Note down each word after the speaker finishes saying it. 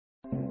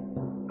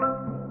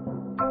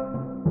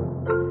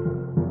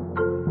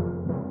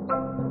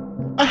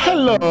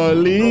Hello,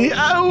 Lee.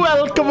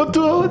 Welcome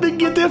to the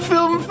Get a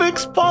Film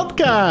Fix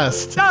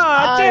podcast.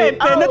 Chapin,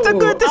 it's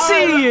good to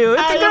see you.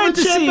 It's good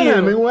to see you.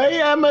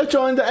 Hemingway. I'm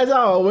joined, as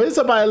always,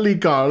 by Lee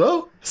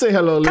Carlo. Say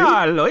hello, Lee.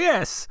 Carlo,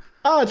 yes.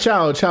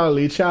 Ciao,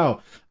 Lee,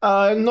 ciao.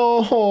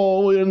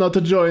 No, we're not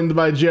joined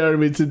by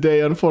Jeremy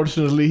today.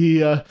 Unfortunately,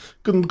 he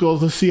couldn't go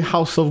to see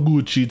House of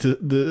Gucci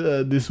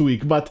this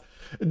week, but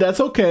that's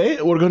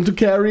okay. We're going to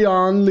carry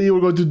on, Lee.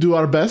 We're going to do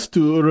our best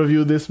to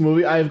review this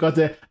movie. I've got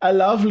a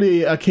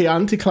lovely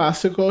Chianti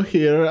Classico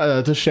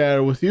here to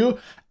share with you,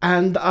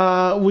 and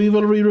we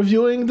will be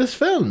reviewing this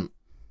film.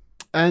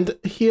 And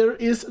here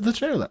is the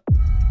trailer.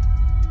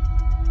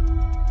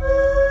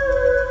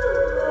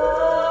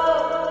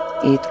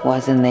 It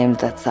was a name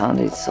that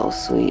sounded so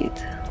sweet,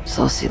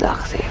 so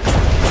seductive.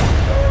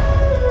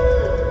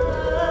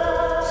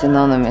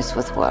 Synonymous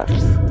with worth,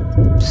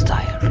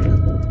 style,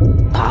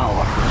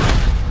 power.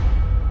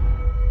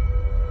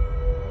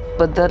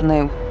 But that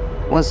name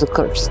was a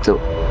curse too.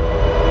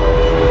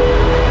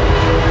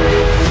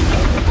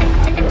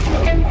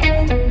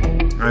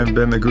 I've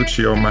been a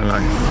Gucci all my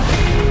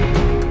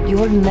life.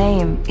 Your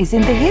name is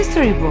in the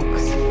history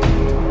books.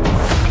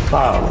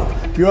 Paolo,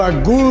 you are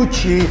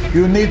Gucci,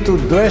 you need to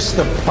dress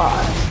the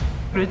part.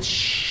 It's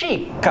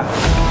chic.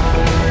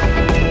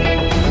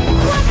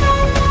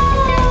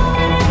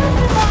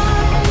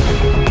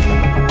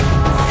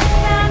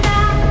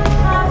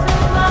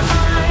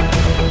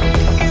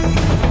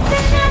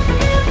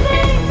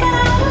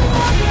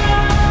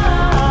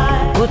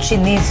 Gucci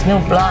needs new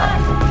blood.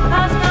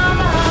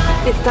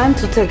 It's time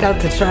to take out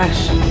the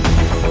trash.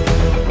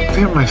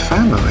 They're my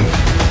family.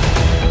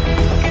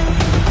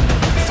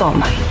 So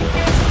am I.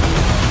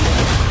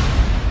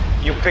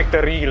 You picked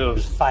a real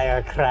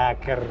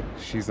firecracker.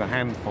 She's a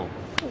handful.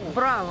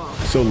 Bravo.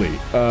 So, Lee,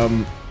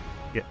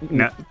 Yeah,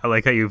 no, I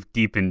like how you've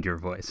deepened your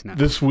voice now.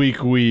 this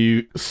week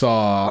we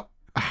saw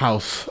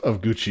House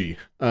of Gucci,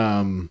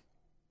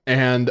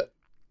 and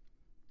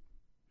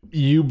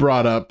you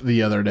brought up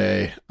the other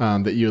day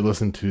that you had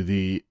listened to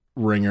the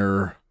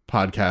Ringer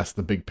podcast,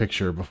 The Big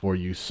Picture, before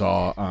you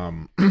saw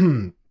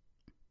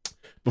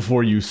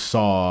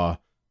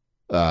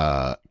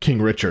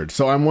King Richard.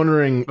 So I'm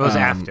wondering. It was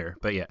after,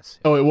 but yes.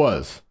 Oh, it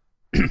was.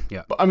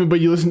 Yeah.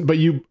 You listened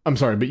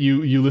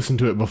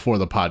to it before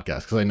the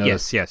podcast, because I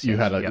noticed Yes, you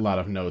had a yep. lot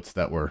of notes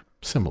that were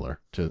similar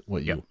to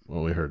what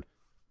we heard.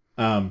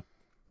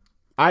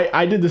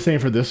 I did the same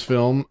for this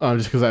film,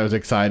 just because I was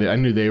excited. I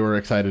knew they were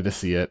excited to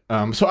see it.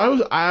 So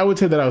I would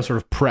say that I was sort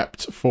of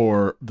prepped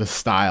for the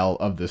style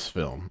of this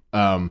film.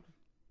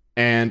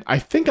 And I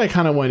think I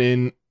kind of went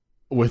in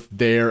with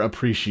their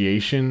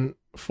appreciation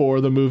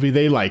for the movie.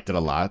 They liked it a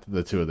lot,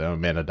 the two of them,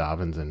 Amanda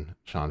Dobbins and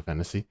Sean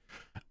Fennessy.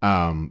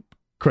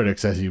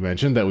 Critics, as you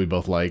mentioned, that we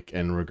both like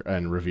and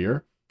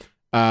revere.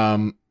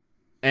 So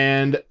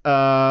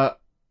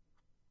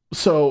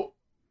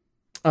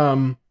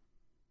I'm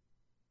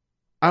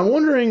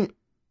wondering,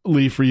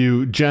 Lee, for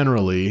you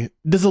generally,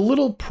 does a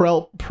little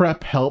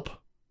prep help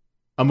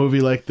a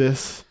movie like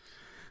this?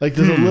 Like,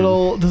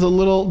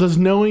 does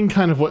knowing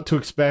kind of what to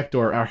expect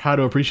or how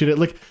to appreciate it,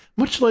 like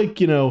much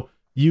like,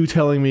 you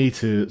telling me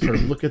to sort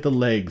of look at the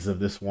legs of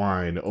this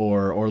wine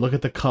or look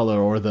at the color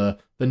or the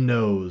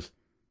nose.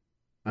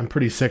 I'm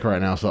pretty sick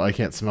right now, so I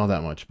can't smell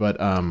that much. But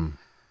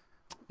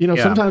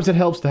sometimes it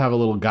helps to have a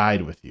little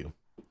guide with you.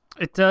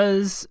 It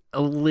does a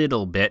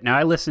little bit. Now,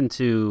 I listened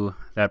to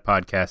that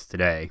podcast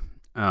today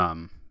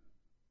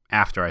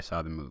after I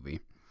saw the movie.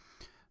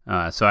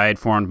 So I had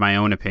formed my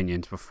own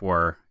opinions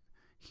before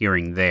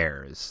hearing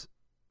theirs.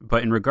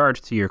 But in regards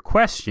to your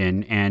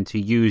question, and to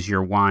use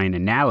your wine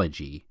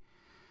analogy,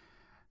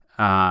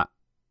 I've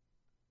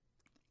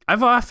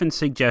often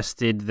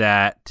suggested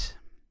that,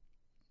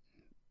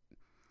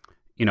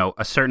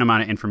 a certain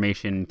amount of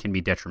information can be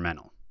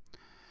detrimental.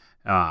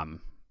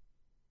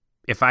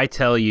 If I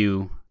tell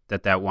you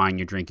that wine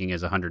you're drinking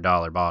is a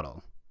 $100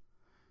 bottle,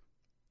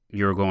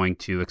 you're going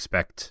to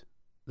expect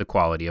the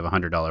quality of a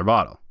 $100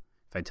 bottle.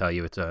 If I tell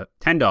you it's a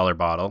 $10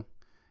 bottle,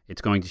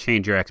 it's going to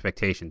change your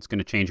expectations. It's going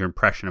to change your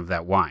impression of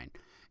that wine.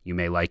 You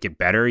may like it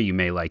better, you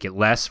may like it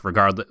less,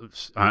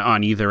 regardless,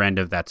 on either end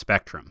of that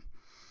spectrum.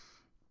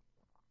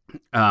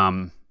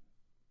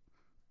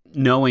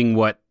 Knowing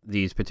what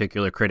these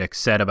particular critics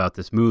said about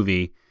this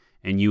movie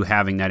and you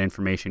having that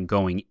information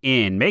going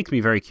in makes me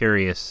very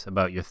curious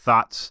about your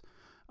thoughts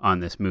on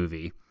this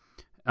movie.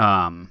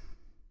 I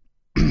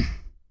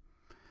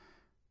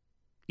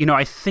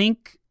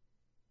think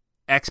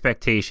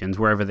expectations,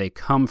 wherever they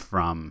come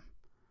from,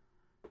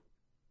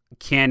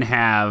 can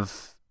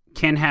have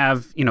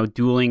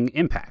dueling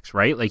impacts,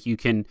 right? Like it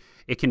can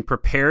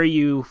prepare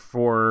you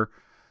for,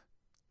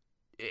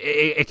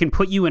 it can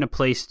put you in a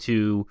place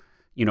to,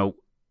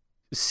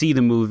 see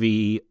the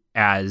movie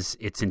as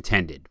it's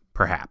intended,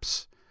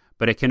 perhaps.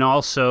 But it can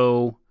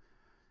also,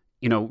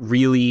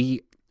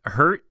 really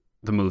hurt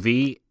the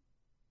movie,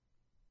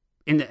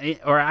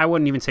 or I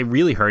wouldn't even say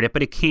really hurt it,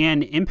 but it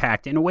can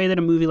impact in a way that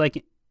a movie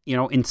like,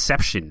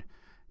 Inception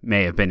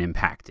may have been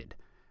impacted,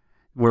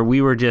 where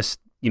we were just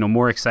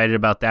more excited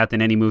about that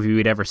than any movie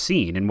we'd ever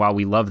seen. And while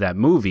we love that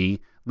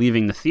movie,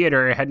 leaving the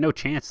theater, it had no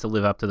chance to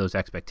live up to those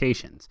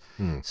expectations.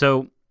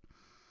 So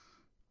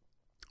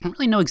I don't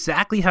really know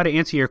exactly how to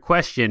answer your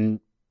question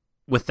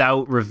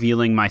without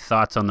revealing my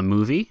thoughts on the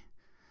movie.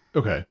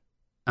 Okay.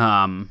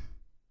 I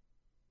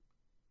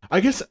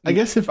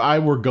guess if I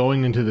were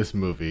going into this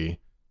movie,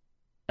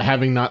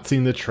 having not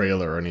seen the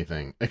trailer or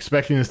anything,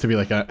 expecting this to be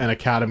like an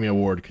Academy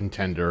Award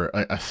contender,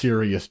 a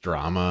serious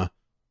drama,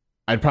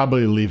 I'd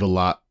probably leave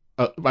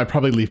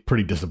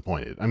pretty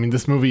disappointed. I mean,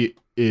 this movie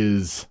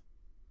is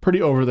pretty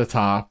over the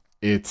top.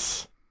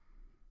 It's,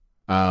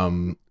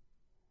 I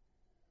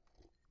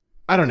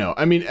don't know.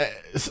 I mean,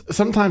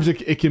 sometimes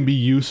it can be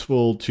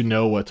useful to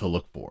know what to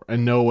look for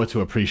and know what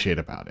to appreciate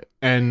about it.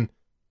 And,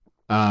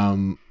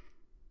 that's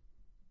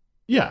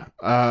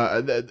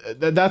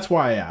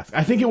why I asked.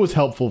 I think it was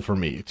helpful for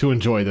me to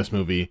enjoy this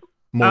movie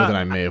more than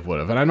I may have would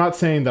have. And I'm not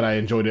saying that I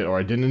enjoyed it or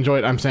I didn't enjoy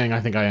it. I'm saying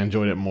I think I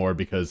enjoyed it more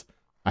because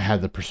I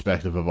had the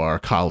perspective of our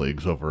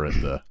colleagues over at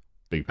the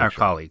Big Picture. Our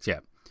colleagues, yeah.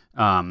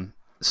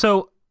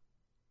 So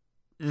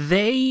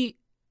they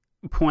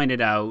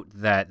pointed out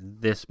that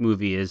this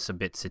movie is a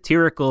bit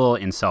satirical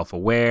and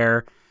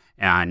self-aware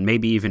and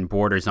maybe even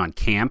borders on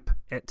camp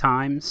at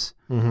times.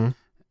 Mm-hmm.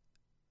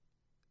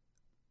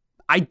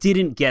 I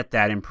didn't get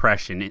that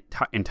impression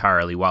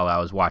entirely while I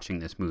was watching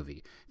this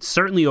movie. It's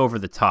certainly over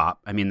the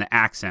top. I mean, the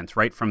accents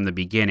right from the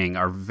beginning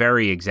are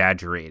very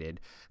exaggerated.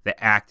 The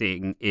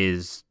acting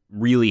is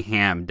really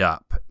hammed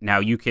up. Now,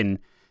 you can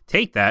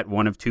take that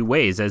one of two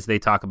ways, as they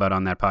talk about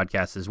on that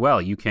podcast as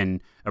well. You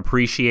can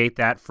appreciate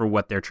that for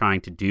what they're trying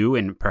to do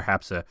and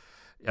perhaps a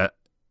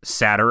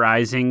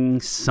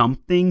satirizing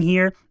something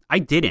here. I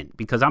didn't,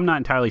 because I'm not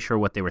entirely sure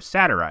what they were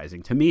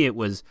satirizing. To me, it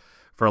was,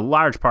 for a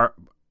large part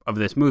of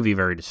this movie,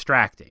 very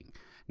distracting.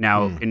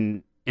 Now,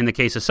 in the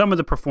case of some of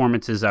the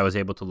performances, I was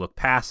able to look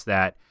past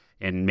that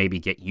and maybe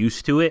get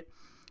used to it.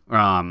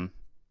 And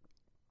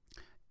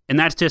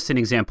that's just an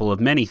example of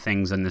many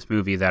things in this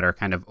movie that are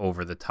kind of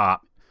over the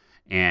top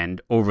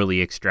and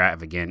overly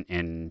extravagant.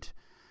 And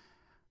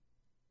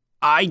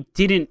I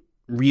didn't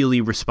really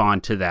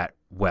respond to that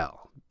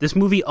well. This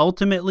movie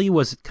ultimately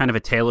was kind of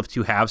a tale of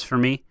two halves for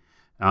me.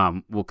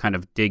 We'll kind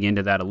of dig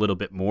into that a little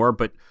bit more,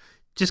 but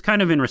just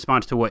kind of in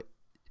response to what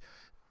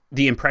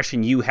the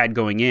impression you had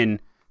going in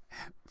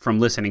from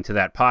listening to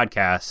that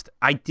podcast,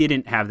 I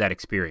didn't have that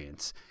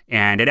experience.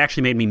 And it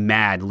actually made me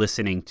mad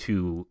listening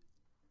to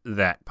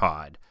that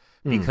pod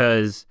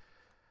because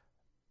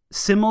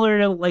similar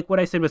to like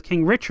what I said with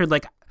King Richard,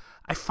 like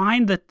I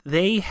find that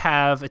they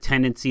have a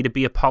tendency to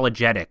be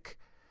apologetic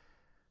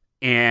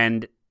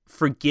and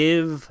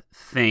forgive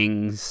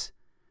things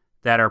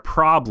that are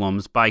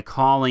problems by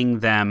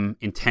calling them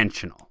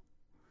intentional.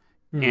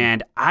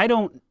 And I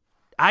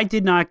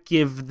did not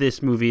give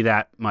this movie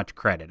that much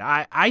credit.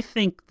 I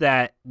think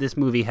that this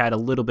movie had a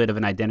little bit of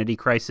an identity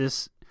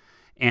crisis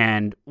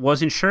and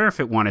wasn't sure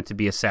if it wanted to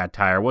be a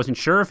satire, wasn't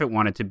sure if it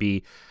wanted to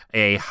be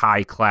a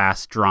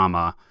high-class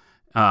drama.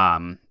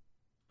 And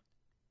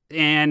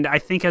I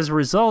think as a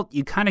result,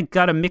 you kind of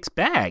got a mixed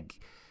bag.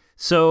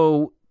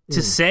 So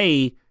to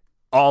say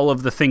all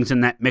of the things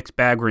in that mixed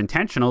bag were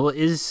intentional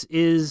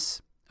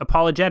is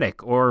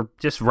apologetic or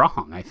just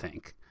wrong, I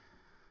think.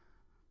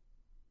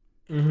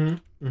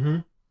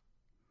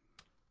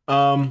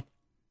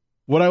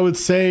 What I would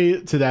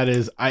say to that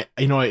is,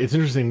 it's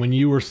interesting when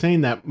you were saying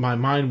that, my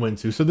mind went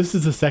to, so this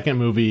is the second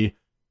movie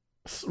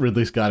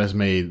Ridley Scott has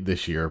made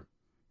this year.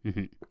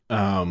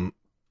 And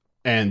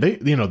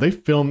they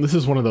filmed, this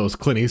is one of those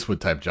Clint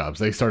Eastwood type jobs.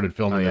 They started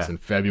filming this in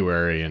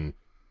February and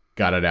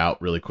got it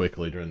out really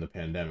quickly during the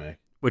pandemic.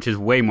 Which is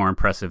way more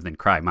impressive than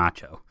Cry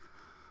Macho.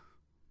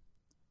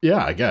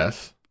 Yeah, I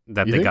guess.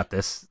 That they got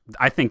this.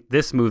 I think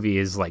this movie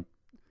is like,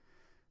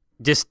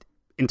 just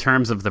in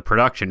terms of the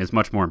production, is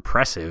much more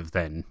impressive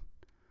than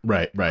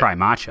Cry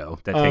Macho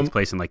that takes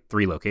place in like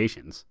 3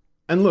 locations.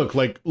 And look,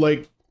 like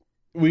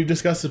we've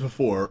discussed it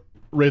before,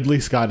 Ridley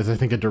Scott is, I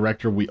think, a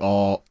director we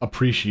all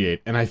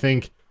appreciate. And I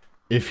think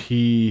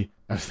I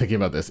was thinking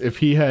about this, if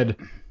he had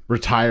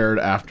retired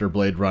after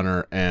Blade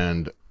Runner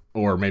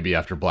or maybe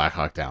after Black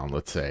Hawk Down,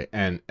 let's say,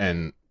 and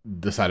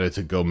decided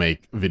to go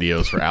make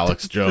videos for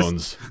Alex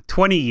Jones.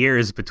 20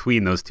 years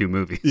between those two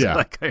movies.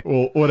 Yeah.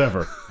 Well,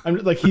 whatever. I'm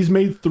like, he's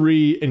made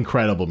 3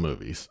 incredible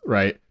movies,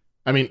 right?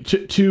 I mean,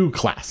 2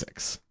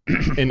 classics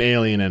in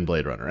Alien and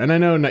Blade Runner. And I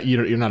know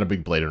you're not a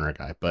big Blade Runner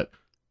guy, but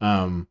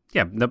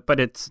but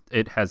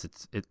it has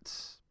its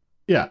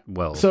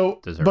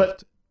deserved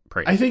but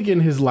praise. I think in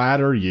his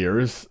latter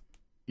years,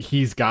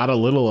 he's got a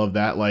little of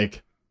that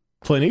like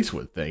Clint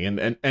Eastwood thing.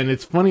 And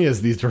it's funny,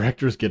 as these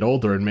directors get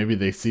older and maybe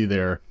they see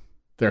their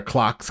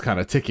clocks kind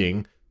of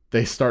ticking,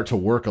 they start to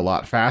work a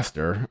lot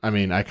faster. I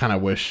mean, I kind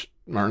of wish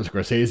Martin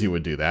Scorsese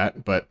would do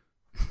that, but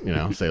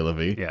say la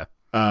vie. Yeah.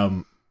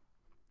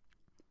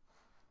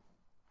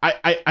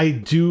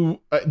 I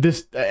do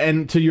this,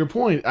 and to your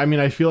point, I mean,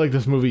 I feel like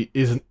this movie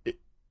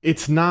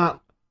it's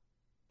not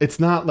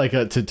like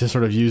to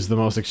sort of use the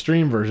most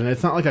extreme version.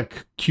 It's not like a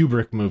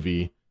Kubrick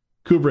movie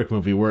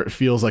where it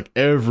feels like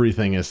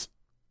everything is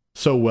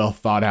so well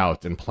thought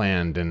out and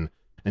planned and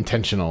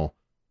intentional.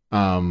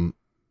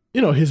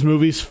 His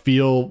movies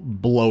feel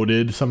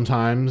bloated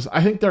sometimes.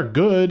 I think they're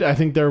good. I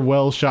think they're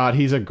well shot.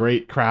 He's a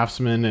great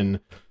craftsman, and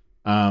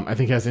I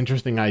think has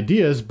interesting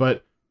ideas.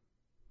 But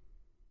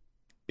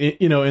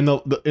in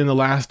the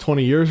last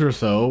 20 years or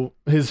so,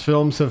 his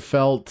films have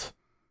felt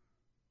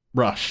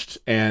rushed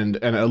and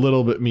a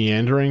little bit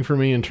meandering for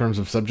me in terms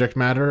of subject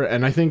matter.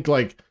 And I think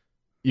like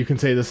you can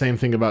say the same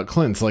thing about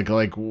Clint's.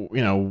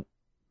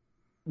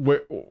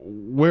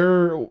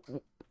 Where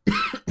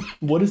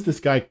what is this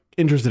guy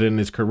interested in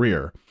his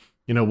career?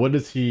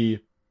 What's he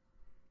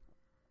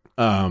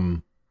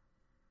what's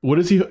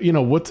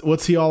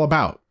he all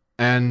about?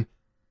 And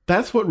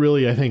that's what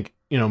really, I think,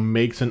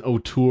 makes an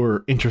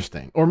auteur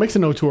interesting, or makes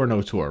an auteur an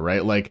auteur,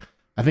 right? Like,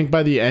 I think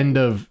by the end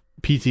of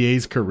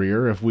PTA's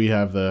career, if we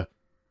have the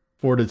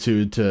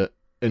fortitude to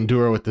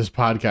endure with this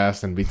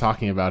podcast and be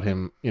talking about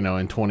him,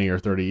 in 20 or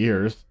 30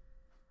 years,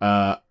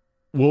 he's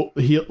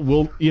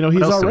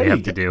already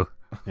have to do.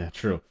 Yeah,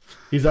 true.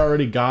 He's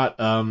already got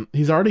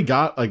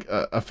like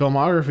a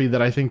filmography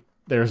that I think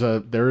there is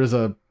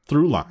a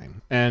through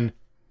line. And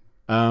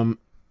I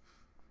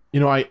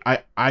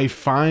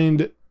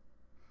find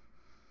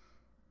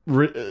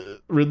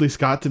Ridley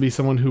Scott to be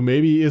someone who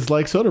maybe is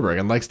like Soderbergh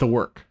and likes to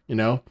work,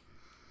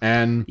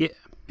 and yeah.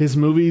 His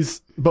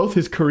movies, both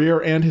his career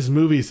and his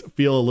movies,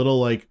 feel a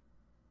little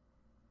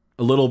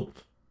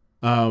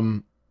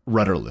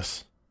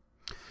rudderless.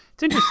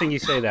 It's interesting you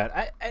say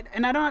that.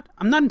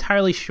 I'm not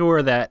entirely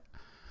sure that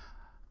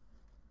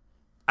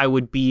I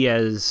would be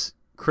as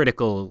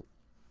critical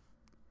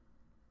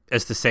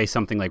as to say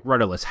something like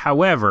rudderless.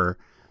 However,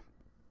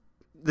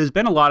 there's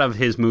been a lot of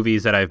his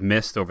movies that I've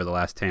missed over the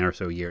last 10 or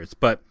so years,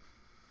 but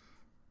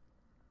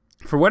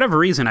for whatever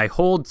reason, I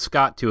hold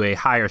Scott to a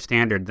higher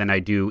standard than I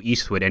do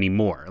Eastwood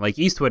anymore. Like,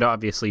 Eastwood,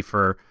 obviously,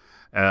 for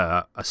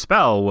a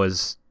spell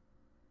was,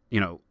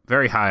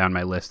 very high on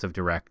my list of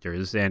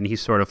directors, and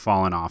he's sort of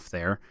fallen off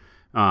there.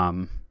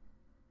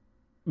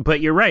 But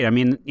you're right. I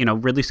mean,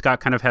 Ridley Scott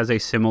kind of has a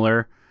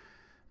similar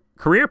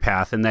career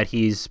path in that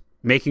he's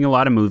making a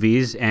lot of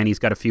movies, and he's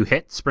got a few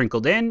hits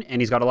sprinkled in,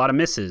 and he's got a lot of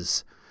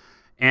misses.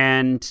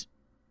 And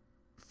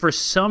for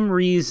some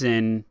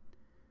reason,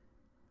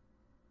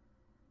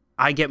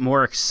 I get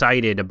more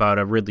excited about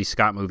a Ridley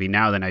Scott movie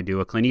now than I do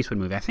a Clint Eastwood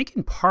movie. I think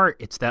in part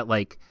it's that,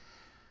 like,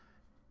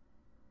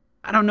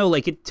 I don't know,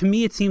 like, to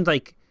me it seemed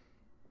like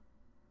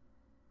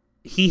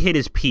he hit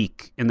his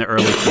peak in the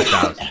early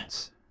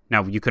 2000s.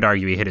 Now, you could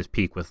argue he hit his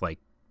peak with, like,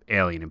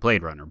 Alien and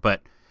Blade Runner,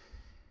 but,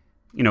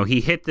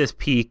 he hit this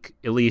peak,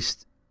 at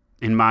least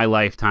in my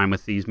lifetime,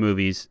 with these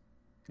movies,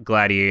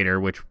 Gladiator,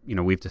 which,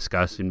 we've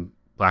discussed, and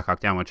Black Hawk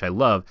Down, which I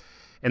love,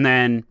 and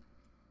then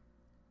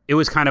it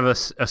was kind of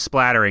a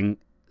splattering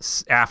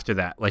after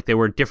that. Like, there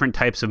were different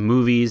types of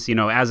movies.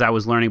 As I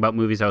was learning about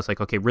movies, I was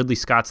like, okay, Ridley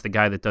Scott's the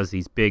guy that does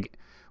these big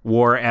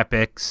war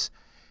epics,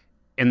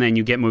 and then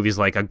you get movies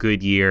like A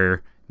Good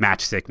Year,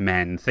 Matchstick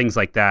Men, things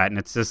like that, and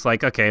it's just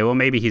like, okay, well,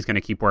 maybe he's going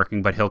to keep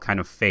working, but he'll kind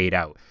of fade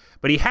out.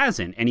 But he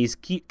hasn't, and he's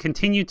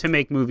continued to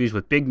make movies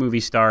with big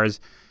movie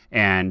stars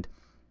and,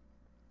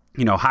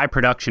 high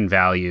production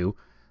value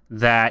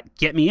that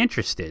get me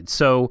interested.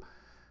 So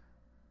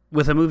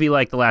with a movie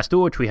like The Last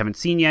Duel, which we haven't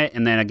seen yet,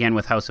 and then again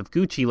with House of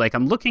Gucci, like,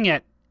 I'm looking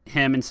at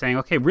him and saying,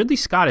 okay, Ridley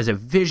Scott is a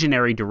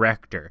visionary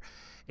director.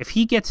 If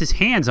he gets his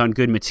hands on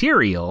good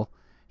material,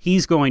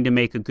 he's going to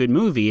make a good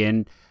movie.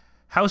 And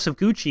House of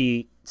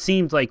Gucci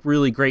seemed like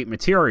really great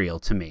material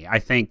to me. I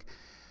think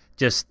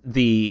just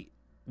the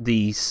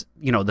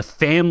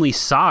family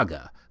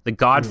saga, the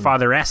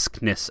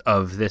Godfather-esqueness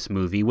of this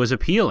movie was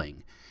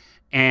appealing.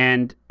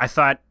 And I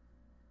thought,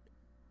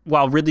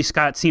 while Ridley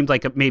Scott seemed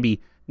like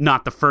maybe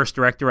not the first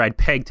director I'd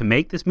pegged to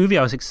make this movie,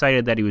 I was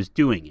excited that he was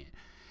doing it.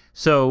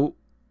 So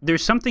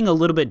there's something a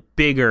little bit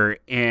bigger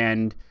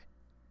and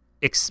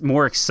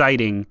more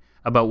exciting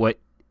about what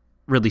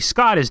Ridley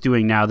Scott is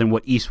doing now than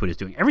what Eastwood is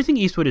doing. Everything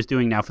Eastwood is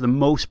doing now, for the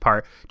most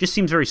part, just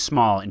seems very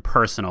small and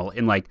personal,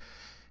 and like,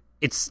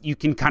 you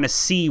can kind of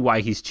see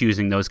why he's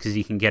choosing those, because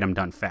he can get them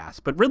done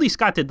fast. But Ridley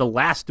Scott did The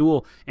Last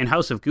Duel and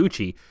House of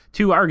Gucci,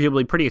 two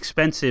arguably pretty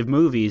expensive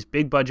movies,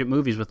 big budget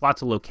movies with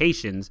lots of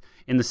locations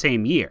in the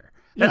same year.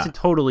 That's a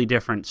totally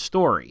different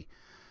story.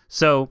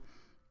 So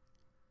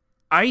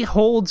I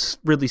hold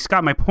Ridley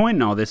Scott, my point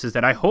in all this is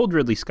that I hold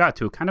Ridley Scott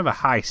to a kind of a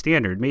high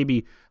standard,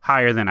 maybe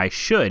higher than I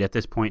should at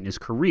this point in his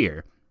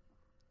career.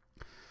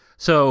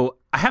 So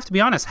I have to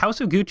be honest,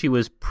 House of Gucci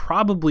was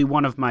probably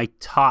one of my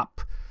top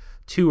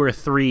 2 or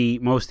 3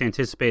 most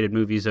anticipated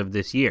movies of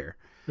this year.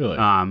 Really?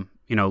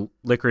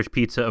 Licorice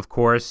Pizza, of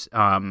course.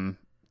 Don't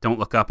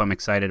Look Up, I'm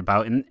excited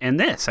about. And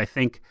this, I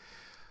think,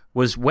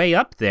 was way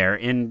up there.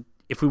 And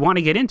if we want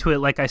to get into it,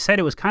 like I said,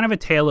 it was kind of a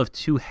tale of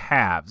two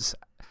halves.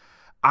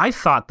 I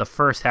thought the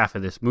first half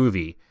of this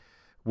movie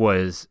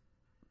was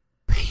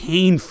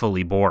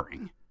painfully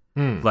boring.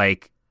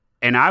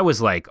 And I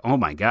was like, oh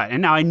my God.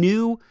 And now I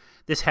knew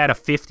this had a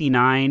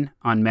 59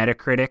 on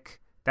Metacritic.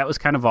 That was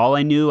kind of all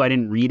I knew. I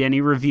didn't read any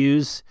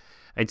reviews.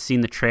 I'd seen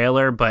the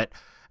trailer, but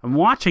I'm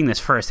watching this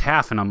first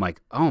half and I'm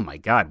like, oh my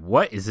God,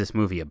 what is this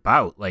movie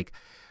about? Like,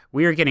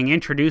 we are getting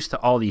introduced to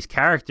all these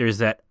characters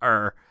that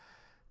are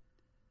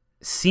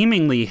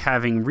seemingly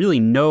having really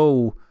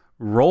no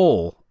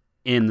role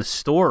in the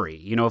story.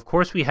 You know, of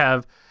course we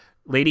have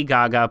Lady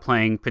Gaga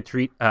playing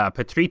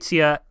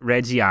Patrizia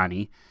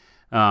Reggiani,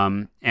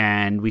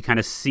 and we kind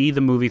of see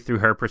the movie through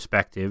her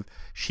perspective.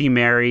 She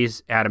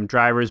marries Adam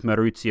Driver's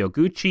Maurizio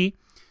Gucci,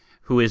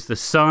 who is the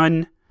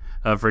son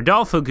of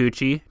Rodolfo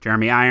Gucci,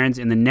 Jeremy Irons,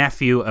 and the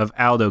nephew of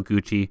Aldo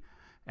Gucci,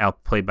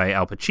 played by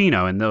Al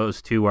Pacino. And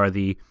those two are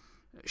the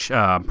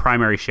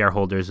primary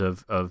shareholders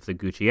of the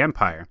Gucci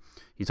empire.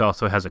 He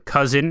also has a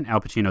cousin, Al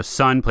Pacino's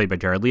son, played by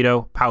Jared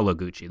Leto, Paolo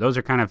Gucci. Those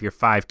are kind of your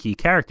 5 key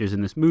characters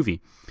in this movie.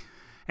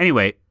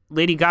 Anyway,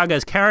 Lady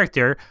Gaga's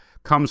character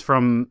comes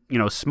from, you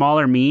know,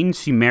 smaller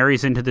means. She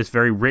marries into this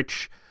very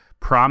rich,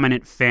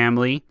 prominent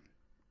family.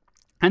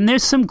 And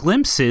there's some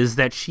glimpses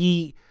that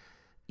she,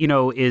 you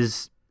know,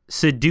 is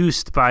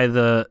seduced by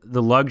the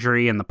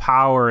luxury and the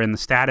power and the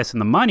status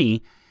and the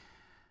money.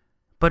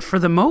 But for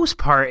the most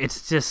part,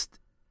 it's just,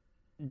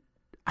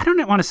 I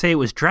don't want to say it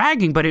was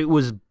dragging, but it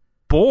was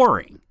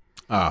boring.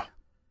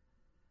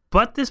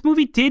 But this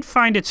movie did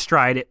find its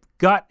stride. It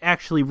got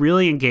actually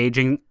really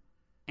engaging,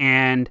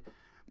 and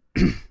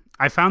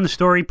I found the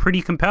story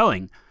pretty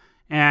compelling.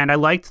 And I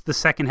liked the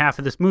second half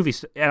of this movie.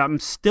 I'm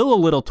still a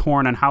little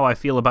torn on how I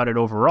feel about it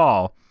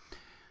overall.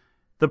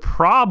 The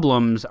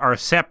problems are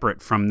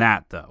separate from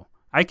that, though.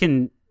 I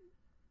can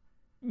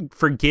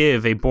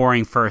forgive a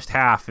boring first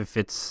half if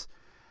it's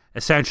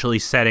essentially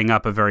setting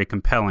up a very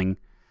compelling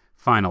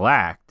final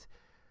act.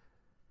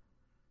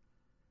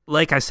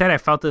 Like I said, I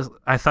thought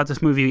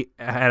this movie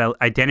had an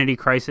identity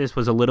crisis,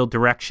 was a little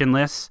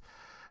directionless.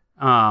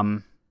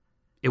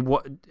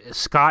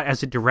 Scott,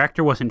 as a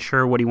director, wasn't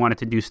sure what he wanted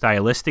to do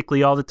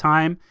stylistically all the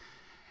time.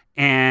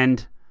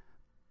 And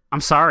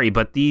I'm sorry,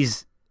 but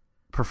these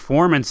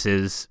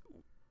performances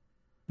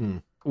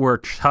were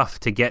tough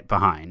to get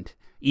behind.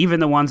 Even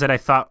the ones that I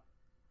thought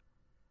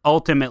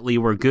ultimately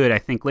were good. I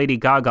think Lady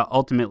Gaga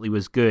ultimately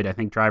was good. I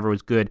think Driver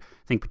was good.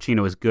 I think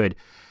Pacino was good.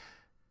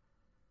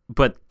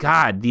 But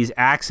God, these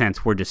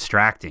accents were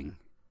distracting.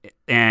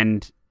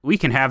 And we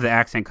can have the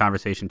accent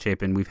conversation,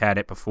 Chapin. We've had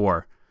it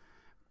before.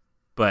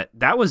 But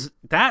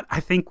that I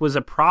think was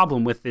a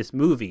problem with this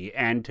movie.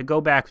 And to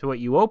go back to what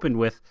you opened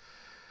with,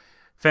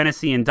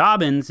 Fennessy and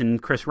Dobbins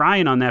and Chris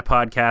Ryan on that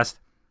podcast,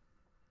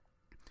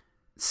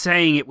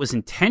 saying it was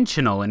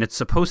intentional and it's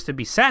supposed to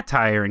be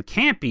satire and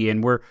campy,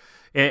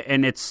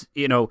 and it's,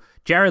 you know,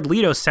 Jared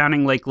Leto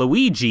sounding like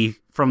Luigi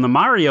from the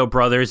Mario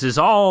Brothers is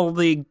all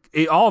the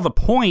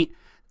point.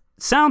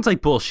 Sounds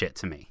like bullshit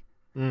to me.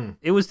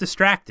 It was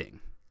distracting.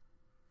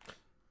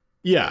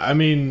 Yeah, I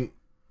mean,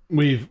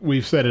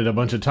 we've said it a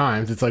bunch of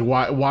times. It's like,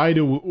 why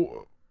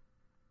do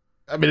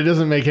I mean, it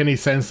doesn't make any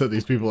sense that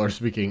these people are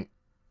speaking.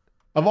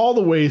 Of all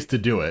the ways to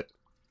do it,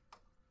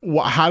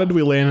 how did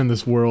we land in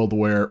this world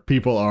where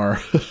people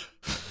are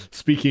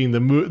speaking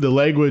the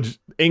language,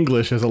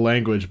 English as a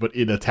language, but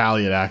in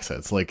Italian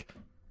accents? Like,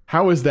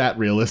 how is that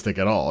realistic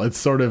at all? It's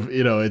sort of,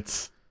 you know,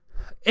 it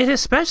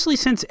especially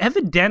since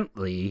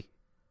evidently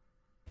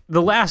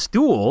The Last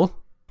Duel,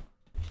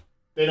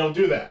 they don't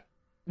do that.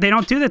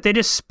 They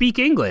just speak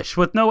English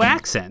with no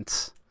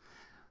accents.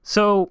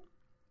 So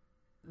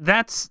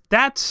that's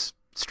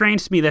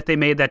strange to me that they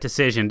made that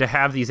decision to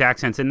have these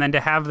accents and then to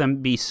have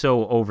them be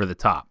so over the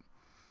top.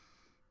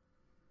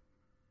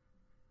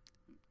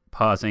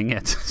 Pausing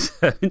at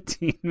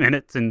 17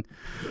 minutes and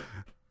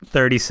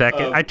 30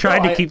 seconds. I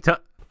tried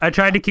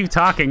to keep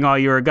talking while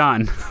you were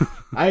gone.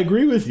 I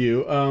agree with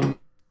you.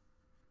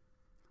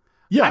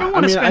 Yeah, I don't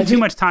want to spend too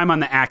much time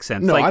on the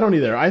accents. No, I don't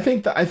either. I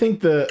think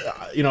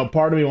the you know,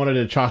 part of me wanted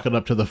to chalk it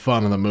up to the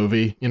fun of the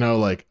movie. You know,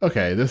 like,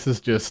 okay, this is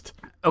just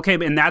okay,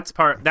 and that's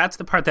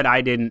the part that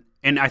I didn't,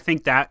 and I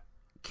think that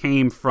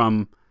came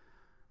from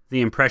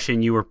the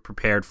impression you were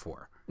prepared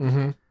for.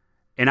 Mm-hmm.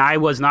 And I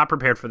was not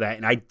prepared for that,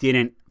 and I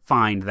didn't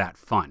find that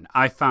fun.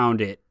 I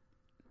found it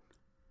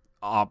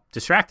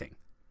distracting.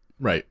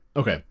 Right.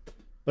 Okay.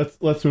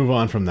 Let's move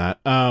on from that.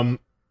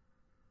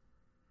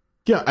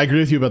 Yeah, I agree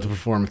with you about the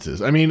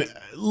performances. I mean,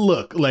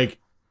 look, like,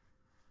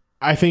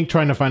 I think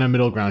trying to find a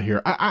middle ground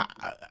here,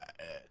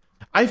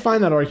 I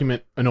find that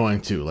argument annoying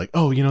too. Like,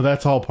 oh, you know,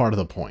 that's all part of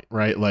the point,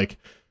 right? Like,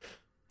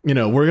 you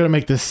know, we're going to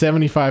make this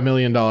 $75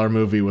 million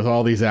movie with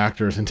all these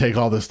actors and take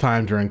all this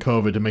time during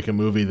COVID to make a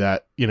movie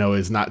that, you know,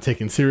 is not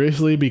taken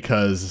seriously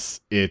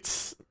because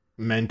it's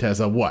meant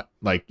as a what?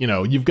 Like, you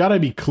know, you've got to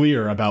be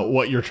clear about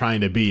what you're trying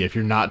to be if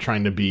you're not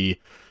trying to be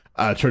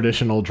a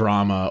traditional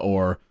drama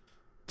or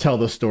tell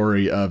the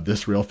story of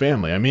this real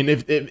family. I mean,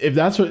 if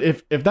that's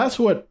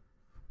what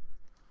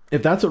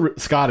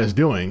Scott is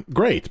doing,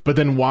 great. But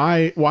then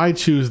why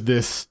choose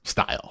this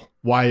style?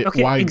 Why?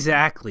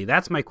 Exactly.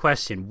 That's my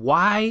question.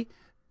 Why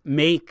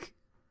make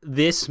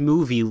this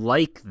movie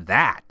like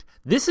that?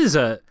 This is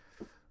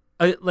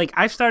like,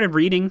 I've started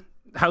reading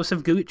House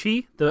of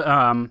Gucci,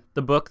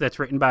 the book that's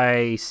written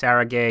by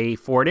Sarah Gay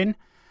Forden,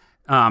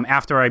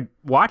 after I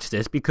watched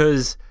this,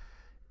 because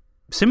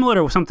similar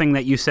to something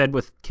that you said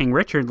with King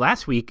Richard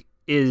last week,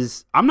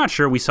 is I'm not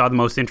sure we saw the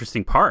most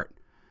interesting part.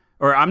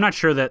 Or I'm not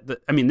sure that,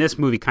 this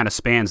movie kind of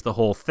spans the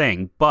whole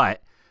thing,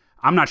 but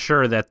I'm not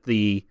sure that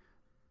the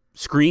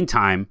screen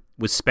time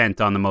was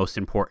spent on the most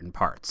important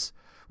parts.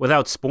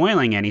 Without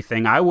spoiling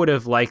anything, I would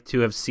have liked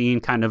to have seen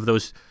kind of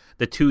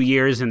the 2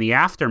 years in the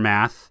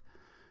aftermath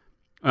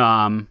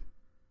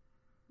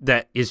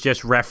that is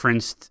just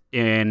referenced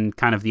in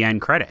kind of the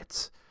end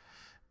credits.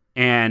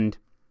 And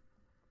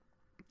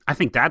I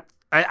think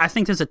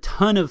there's a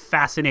ton of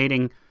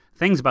fascinating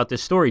things about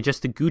this story,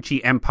 just the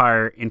Gucci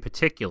empire in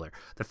particular.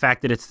 The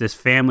fact that it's this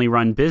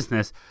family-run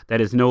business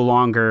that is no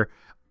longer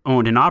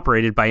owned and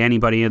operated by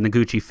anybody in the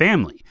Gucci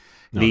family.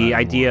 The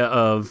idea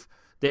of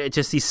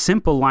just these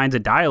simple lines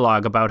of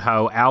dialogue about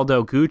how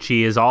Aldo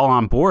Gucci is all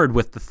on board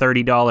with the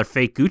 $30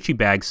 fake Gucci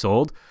bag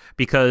sold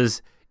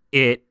because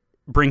it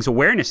brings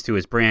awareness to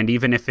his brand,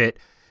 even if it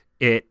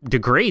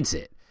degrades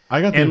it.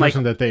 I got the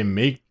impression that they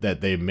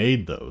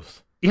made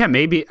those. Yeah,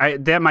 maybe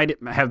that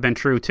might have been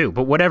true too.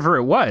 But whatever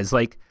it was,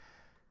 like,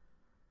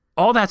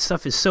 all that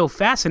stuff is so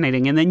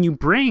fascinating. And then you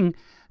bring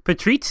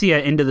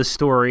Patrizia into the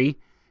story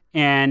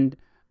and,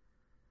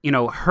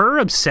 her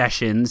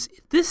obsessions.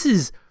 This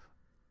is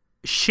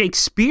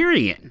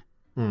Shakespearean.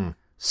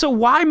 So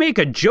why make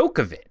a joke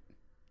of it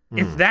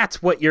if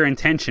that's what your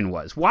intention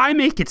was? Why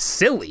make it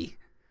silly?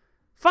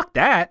 Fuck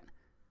that.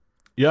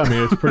 Yeah,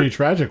 it's pretty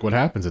tragic what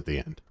happens at the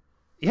end.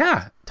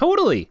 Yeah,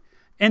 totally.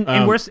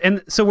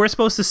 And so we're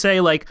supposed to say,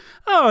 like,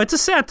 oh, it's a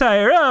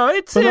satire. Oh,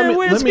 it's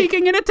we're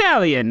speaking in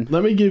Italian.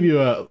 Let me give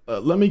you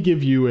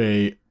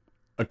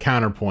a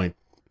counterpoint,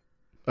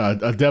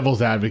 a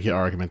devil's advocate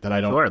argument that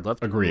I don't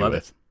agree with.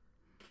 It.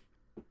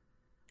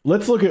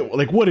 Let's look at,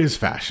 like, what is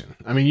fashion?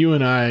 I mean, you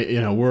and I,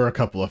 we're a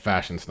couple of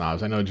fashion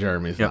snobs. I know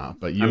Jeremy's not,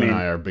 but you and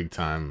I are big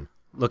time.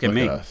 Look at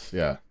me. Us.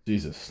 Yeah,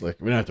 Jesus.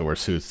 Like, we don't have to wear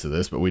suits to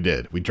this, but we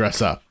did. We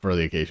dress up for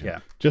the occasion. Yeah.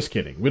 Just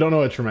kidding. We don't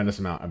know a tremendous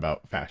amount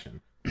about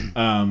fashion.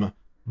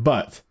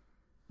 But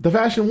the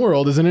fashion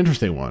world is an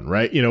interesting one,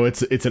 right?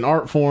 It's an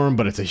art form,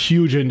 but it's a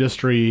huge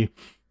industry.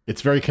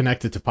 It's very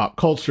connected to pop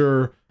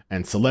culture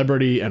and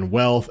celebrity and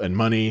wealth and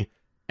money.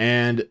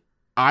 And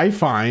I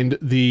find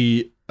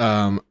these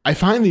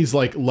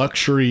like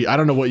luxury, I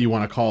don't know what you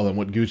want to call them,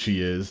 what Gucci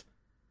is,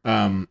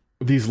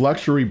 these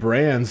luxury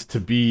brands to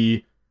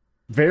be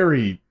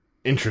very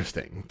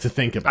interesting to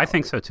think about. I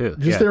think so too.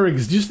 Just their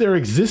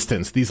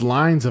existence, these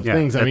lines of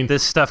things. I mean,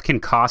 this stuff can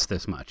cost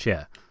this much.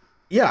 Yeah.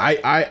 Yeah,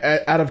 I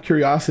out of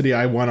curiosity,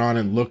 I went on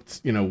and looked,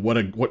 what would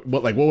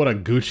a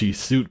Gucci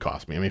suit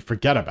cost me? I mean,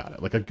 forget about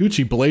it. Like, a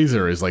Gucci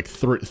blazer is like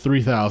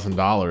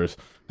 $3,000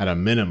 at a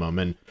minimum,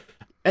 and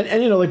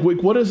like,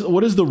 what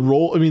is the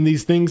role? I mean,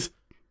 these things.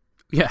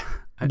 Yeah,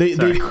 they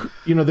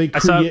create.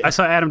 I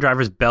saw Adam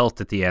Driver's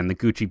belt at the end, the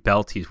Gucci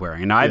belt he's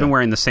wearing, and I've been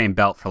wearing the same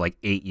belt for like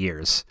 8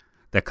 years.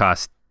 That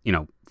cost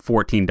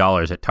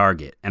 $14 at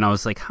Target, and I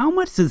was like, how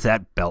much does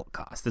that belt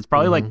cost? It's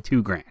probably like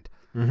 $2,000.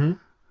 Mm-hmm.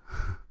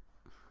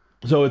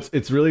 So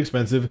it's really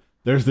expensive.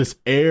 There's this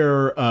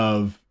air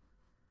of,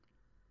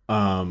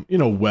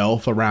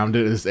 wealth around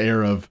it. This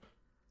air of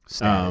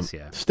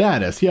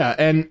status, yeah.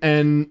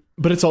 And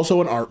but it's also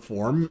an art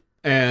form,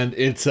 and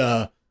it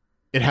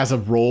has a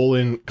role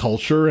in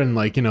culture and,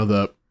 like,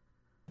 the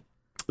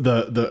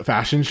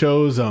fashion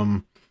shows.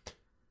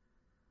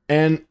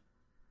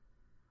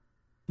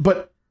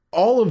 But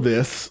all of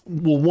this,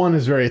 well, one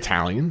is very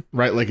Italian,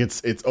 right? Like,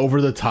 it's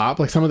over the top.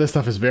 Like, some of this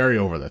stuff is very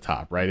over the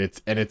top, right?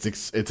 It's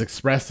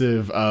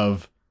expressive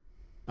of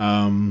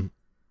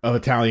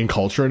Italian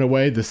culture in a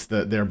way.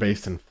 They're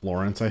based in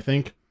Florence, I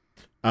think.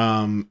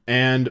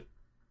 And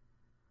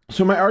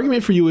so my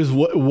argument for you is,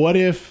 what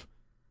if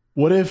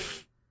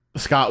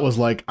Scott was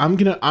like, I'm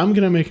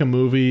gonna make a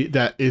movie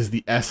that is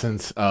the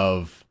essence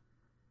of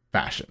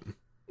fashion.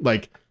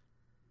 Like,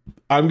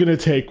 I'm gonna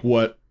take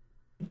what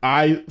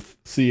I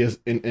see as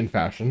in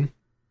fashion,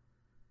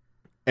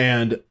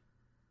 and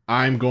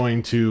I'm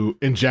going to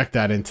inject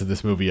that into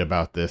this movie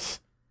about this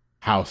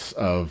house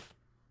of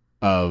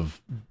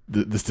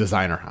this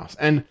designer house.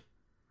 And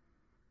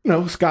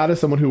Scott is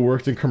someone who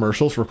worked in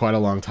commercials for quite a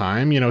long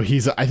time.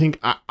 He's, I think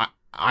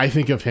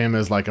of him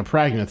as like a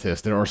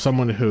pragmatist, or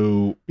someone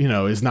who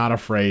is not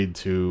afraid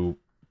to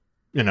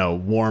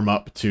warm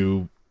up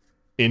to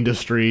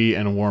industry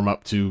and warm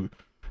up to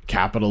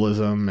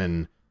capitalism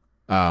and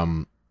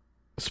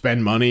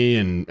spend money,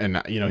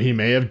 and he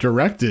may have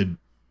directed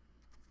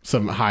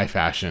some high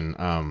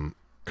fashion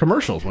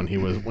commercials when he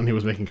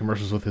was making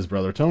commercials with his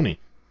brother Tony.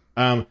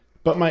 But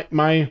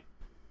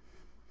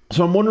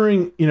so I'm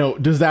wondering,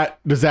 does that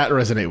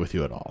resonate with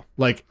you at all?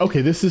 Like,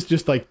 okay, this is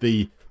just like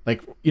the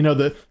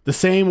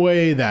same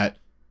way that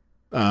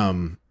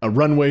a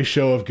runway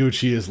show of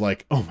Gucci is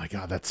like, oh my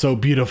God, that's so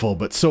beautiful,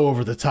 but so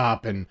over the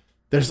top, and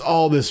there's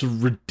all this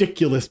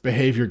ridiculous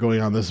behavior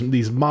going on.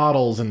 These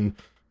models, and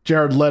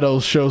Jared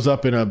Leto shows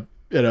up in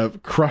a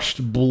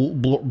crushed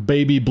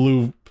baby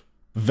blue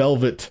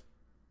velvet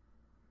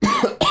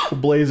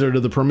blazer to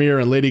the premiere,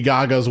 and Lady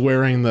Gaga's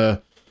wearing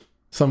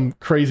some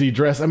crazy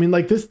dress. I mean,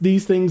 like,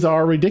 these things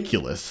are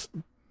ridiculous,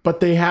 but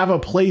they have a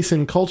place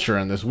in culture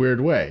in this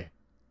weird way.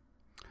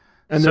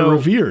 And So- they're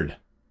revered.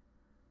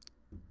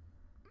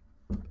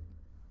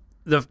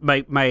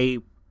 My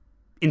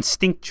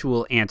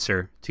instinctual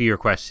answer to your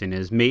question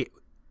is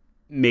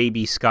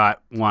maybe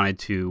Scott wanted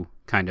to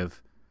kind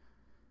of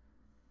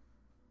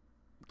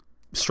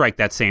strike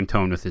that same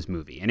tone with his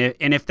movie.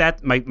 And if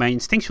that, my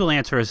instinctual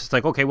answer is just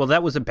like, okay, well,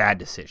 that was a bad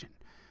decision.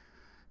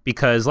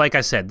 Because like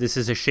I said, this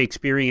is a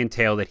Shakespearean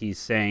tale that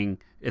he's telling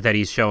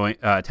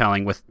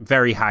with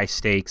very high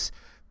stakes,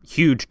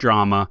 huge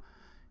drama,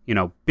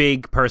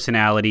 big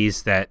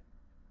personalities that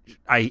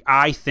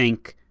I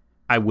think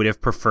I would have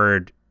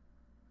preferred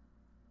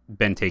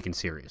been taken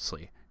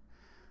seriously.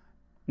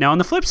 Now, on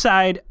the flip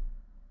side,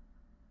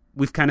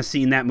 we've kind of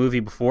seen that movie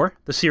before,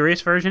 the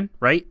serious version,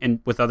 right? And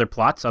with other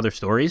plots, other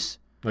stories.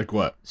 Like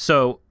what?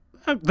 So,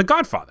 The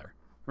Godfather,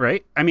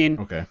 right? I mean,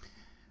 Okay.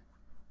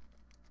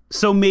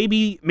 So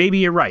maybe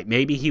you're right.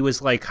 Maybe he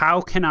was like,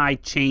 how can I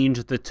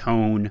change the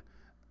tone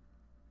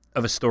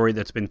of a story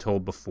that's been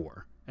told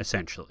before,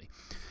 essentially?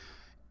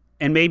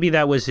 And maybe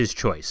that was his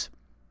choice.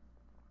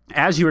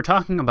 As you were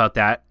talking about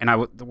that,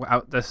 and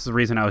this is the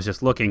reason I was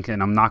just looking,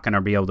 and I'm not going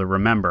to be able to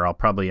remember. I'll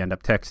probably end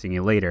up texting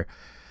you later.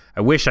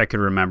 I wish I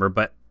could remember,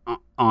 but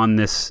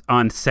on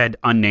said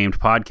unnamed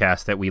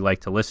podcast that we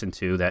like to listen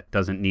to that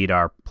doesn't need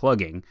our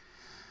plugging,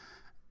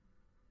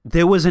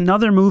 there was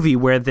another movie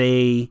where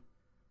they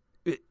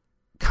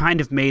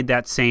kind of made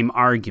that same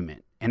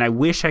argument. And I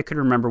wish I could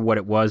remember what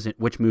it was,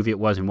 which movie it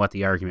was, and what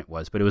the argument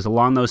was. But it was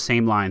along those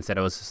same lines that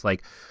I was just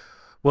like,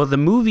 well, the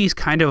movie's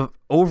kind of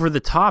over the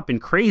top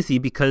and crazy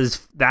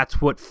because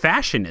that's what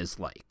fashion is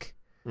like.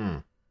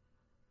 Mm.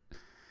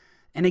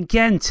 And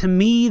again, to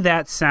me,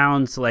 that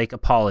sounds like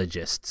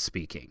apologists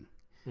speaking,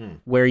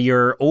 where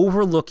you're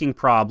overlooking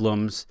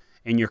problems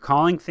and you're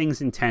calling things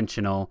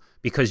intentional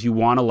because you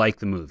want to like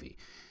the movie.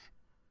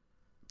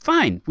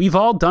 Fine, we've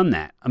all done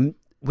that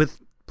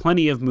with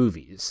plenty of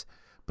movies.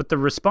 But the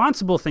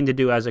responsible thing to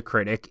do as a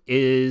critic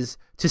is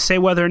to say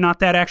whether or not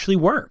that actually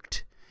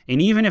worked.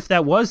 And even if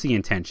that was the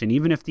intention,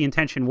 even if the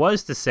intention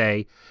was to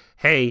say,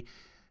 hey,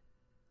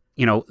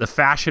 the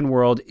fashion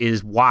world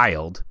is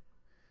wild,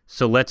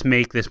 so let's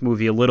make this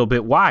movie a little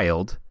bit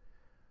wild,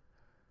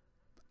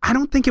 I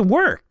don't think it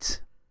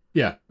worked.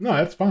 Yeah, no,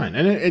 that's fine.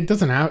 And it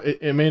doesn't have,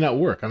 it may not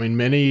work. I mean,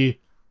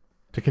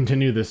 to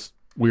continue this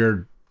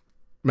weird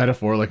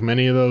metaphor, like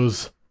many of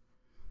those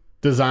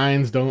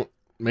designs don't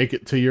make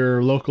it to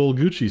your local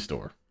Gucci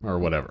store or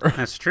whatever.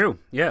 That's true.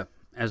 Yeah.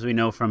 As we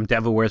know from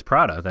Devil Wears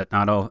Prada, that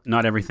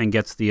not everything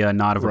gets the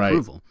nod of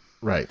approval.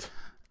 Right.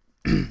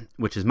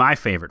 Which is my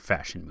favorite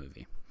fashion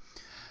movie.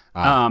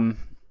 And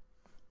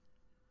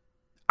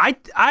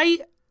like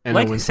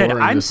I said,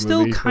 I'm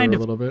still kind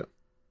of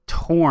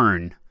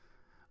torn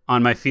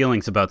on my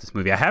feelings about this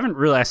movie.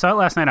 I saw it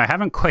last night. I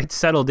haven't quite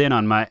settled in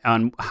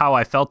on how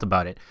I felt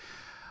about it.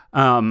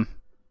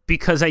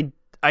 Because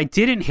I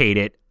didn't hate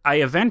it. I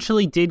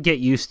eventually did get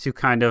used to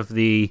kind of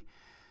the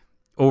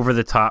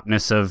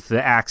over-the-topness of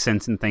the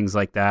accents and things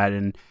like that.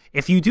 And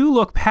if you do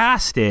look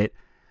past it,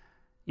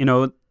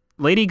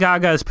 Lady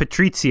Gaga's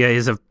Patrizia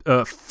is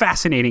a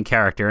fascinating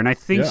character, and I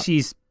think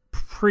she's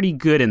pretty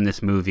good in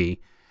this movie.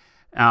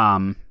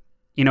 Again,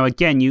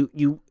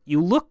 you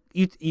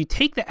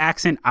take the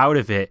accent out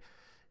of it,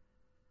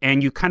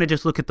 and you kind of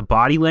just look at the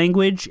body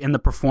language and the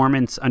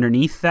performance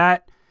underneath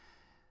that.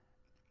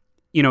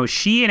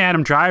 She and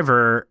Adam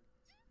Driver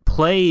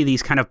play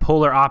these kind of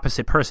polar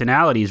opposite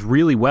personalities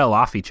really well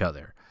off each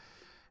other.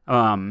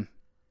 And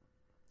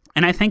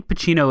I think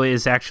Pacino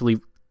is actually,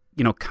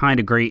 kind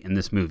of great in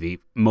this movie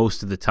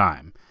most of the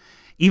time.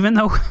 Even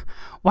though,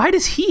 why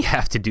does he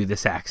have to do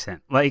this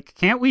accent? Like,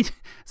 can't we?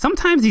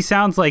 Sometimes he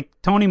sounds like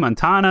Tony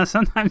Montana.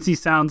 Sometimes he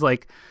sounds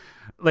like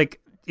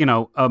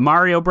a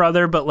Mario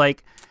brother. But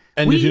like,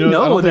 and we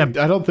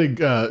I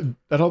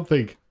don't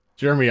think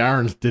Jeremy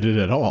Irons did it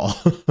at all.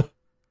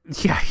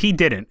 Yeah, he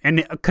didn't.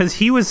 And because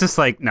he was just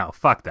like, no,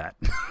 fuck that.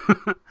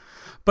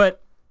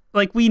 But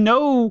like, we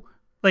know,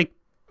 like,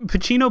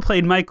 Pacino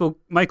played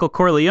Michael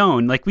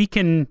Corleone. Like, we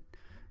can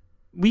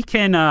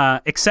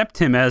accept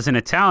him as an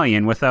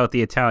Italian without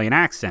the Italian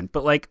accent.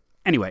 But like,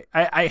 anyway,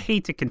 I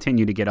hate to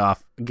continue to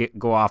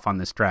go off on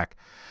this track,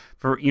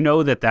 for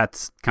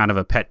that's kind of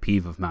a pet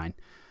peeve of mine.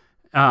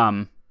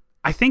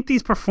 I think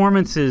these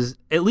performances,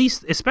 at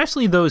least,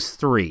 especially those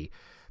three,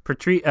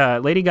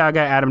 Lady Gaga,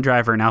 Adam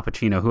Driver, and Al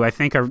Pacino, who I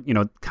think are,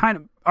 kind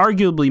of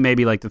arguably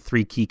maybe like the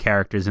three key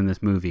characters in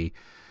this movie,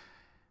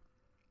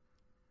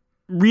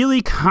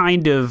 really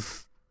kind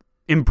of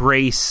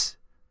embrace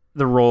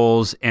the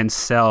roles and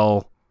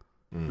sell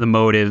the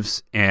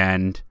motives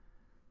and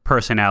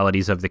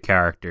personalities of the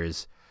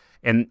characters.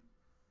 And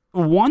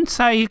once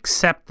I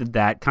accepted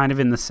that, kind of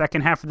in the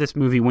second half of this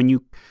movie, when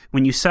you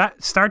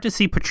start to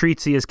see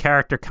Patrizia's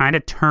character kind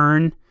of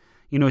turn,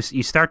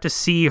 you start to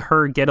see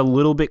her get a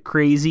little bit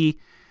crazy,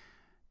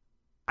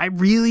 I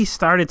really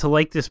started to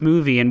like this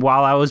movie. And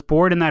while I was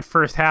bored in that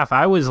first half,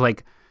 I was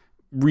like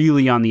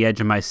really on the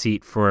edge of my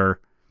seat for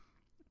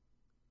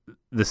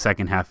the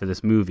second half of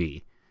this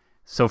movie.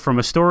 So from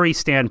a story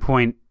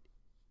standpoint,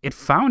 it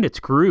found its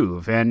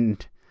groove.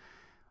 And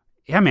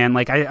yeah, man,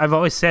 like I've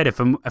always said, if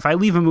I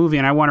leave a movie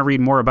and I want to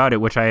read more about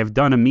it, which I have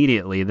done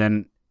immediately,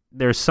 then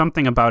there's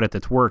something about it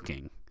that's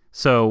working.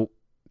 So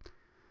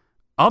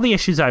all the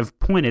issues I've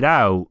pointed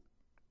out,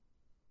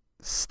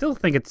 still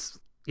think it's,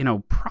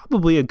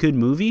 probably a good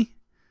movie,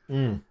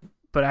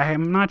 but I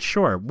am not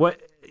sure.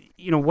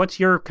 What's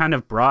your kind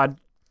of broad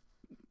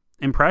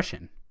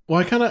impression? Well,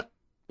 I kind of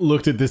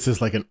looked at this as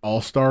like an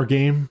all-star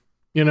game,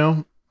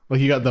 like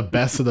you got the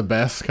best of the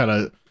best kind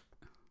of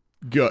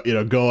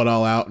going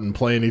all out and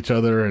playing each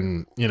other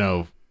and,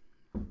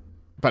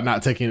 but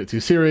not taking it too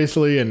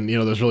seriously. And,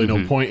 there's really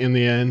no point in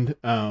the end.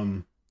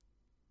 And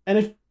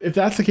if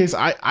that's the case,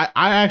 I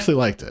actually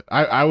liked it.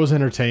 I was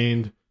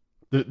entertained.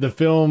 The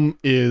film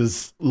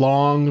is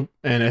long,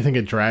 and I think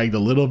it dragged a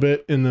little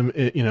bit in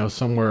the,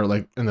 somewhere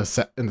like in the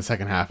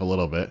second half a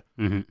little bit.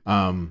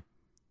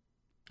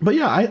 But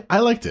yeah, I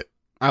liked it.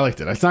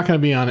 It's not going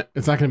to be on it.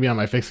 It's not going to be on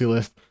my fixie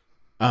list.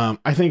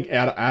 I think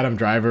Adam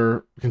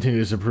Driver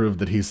continues to prove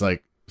that he's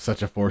like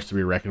such a force to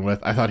be reckoned with.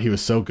 I thought he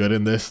was so good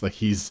in this. Like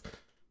he's,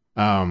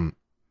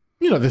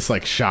 this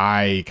like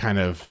shy kind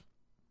of,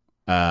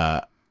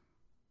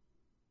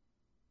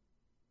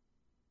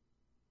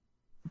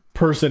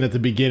 person at the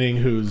beginning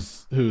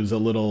who's a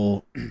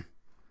little,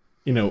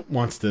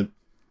 wants to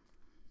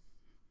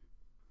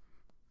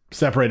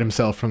separate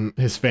himself from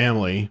his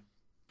family,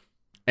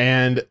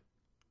 and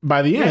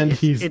by the end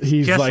he's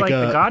just like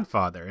the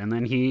Godfather, and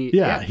then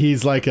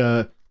he's like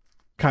a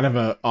kind of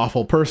a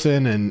awful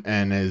person,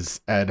 and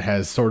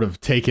has sort of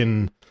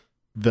taken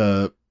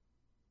the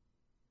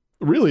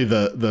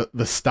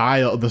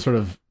style, the sort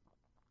of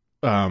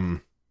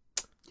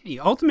he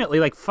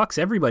ultimately like fucks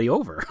everybody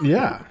over.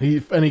 Yeah, he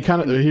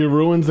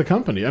ruins the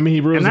company. I mean,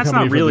 he ruins. And that's the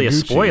company not really a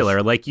Gucci's.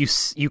 spoiler. Like you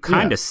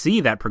kind of see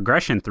that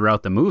progression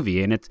throughout the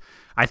movie, and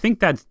I think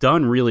that's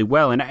done really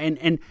well.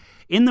 And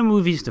in the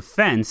movie's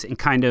defense, and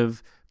kind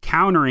of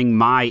countering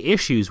my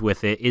issues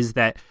with it, is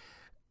that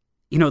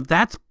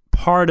that's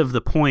part of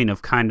the point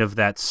of kind of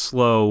that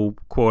slow,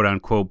 quote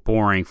unquote,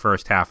 boring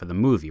first half of the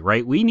movie,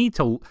 right?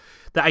 The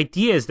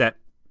idea is that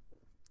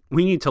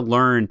we need to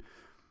learn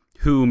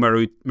who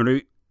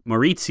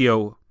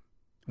Maurizio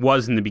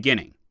was in the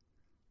beginning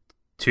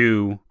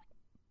to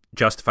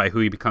justify who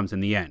he becomes in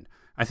the end.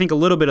 I think a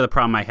little bit of the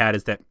problem I had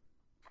is that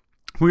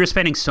we were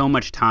spending so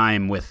much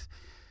time with,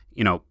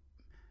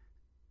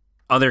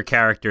 other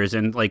characters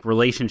and like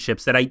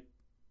relationships that I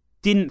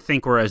didn't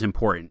think were as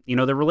important.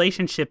 The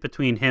relationship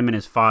between him and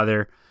his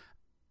father,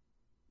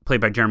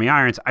 played by Jeremy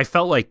Irons, I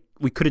felt like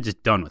we could have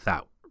just done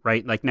without,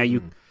 right? Like now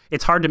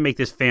it's hard to make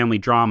this family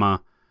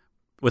drama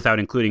without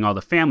including all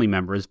the family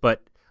members,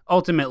 but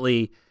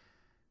ultimately,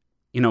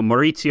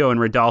 Maurizio and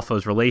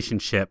Rodolfo's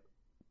relationship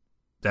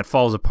that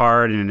falls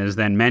apart and is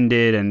then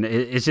mended, and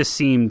it just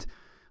seemed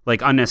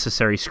like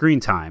unnecessary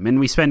screen time. And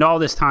we spend all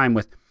this time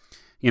with,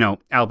 Al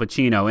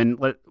Pacino, and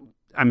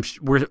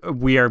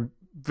we are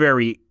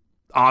very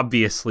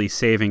obviously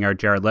saving our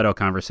Jared Leto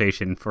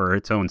conversation for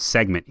its own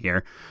segment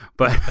here,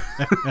 but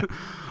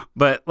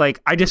but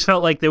like I just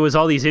felt like there was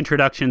all these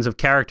introductions of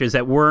characters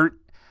that weren't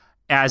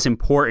as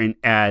important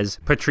as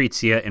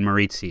Patrizia and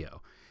Maurizio.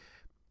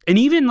 And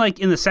even like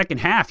in the second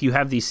half, you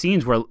have these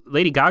scenes where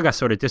Lady Gaga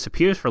sort of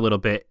disappears for a little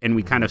bit, and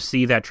we kind of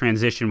see that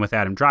transition with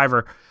Adam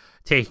Driver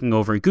taking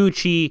over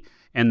Gucci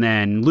and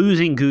then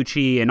losing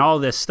Gucci and all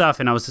this stuff.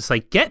 And I was just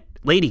like, get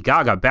Lady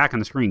Gaga back on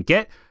the screen.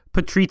 Get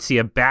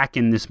Patrizia back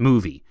in this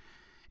movie.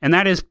 And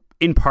that is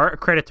in part a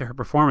credit to her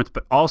performance,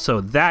 but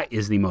also that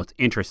is the most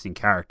interesting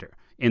character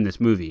in this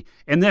movie.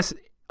 And this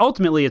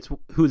ultimately, it's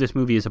who this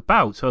movie is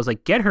about. So I was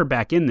like, get her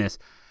back in this.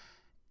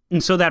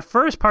 And so that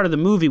first part of the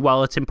movie,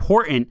 while it's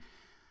important,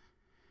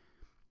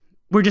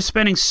 we're just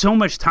spending so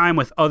much time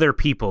with other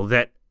people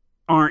that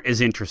aren't as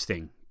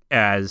interesting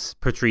as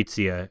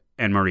Patrizia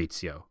and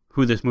Maurizio,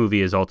 who this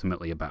movie is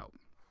ultimately about.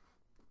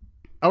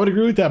 I would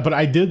agree with that, but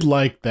I did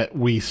like that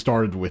we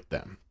started with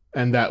them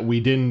and that we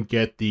didn't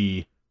get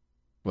the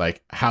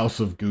like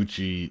House of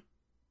Gucci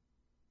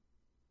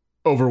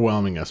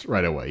overwhelming us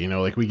right away.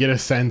 Like we get a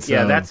sense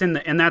of... that's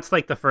that's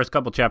like the first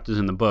couple chapters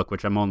in the book,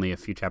 which I'm only a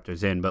few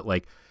chapters in, but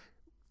like,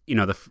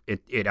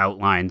 it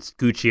outlines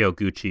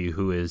Gucci,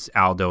 who is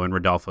Aldo and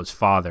Rodolfo's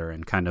father,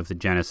 and kind of the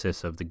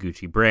genesis of the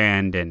Gucci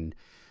brand, and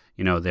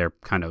their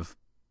kind of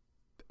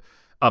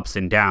ups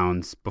and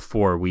downs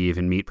before we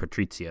even meet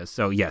Patrizia.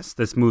 So yes,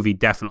 this movie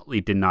definitely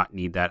did not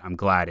need that. I'm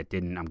glad it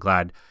didn't. I'm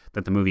glad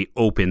that the movie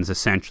opens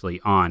essentially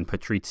on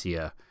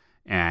Patrizia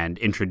and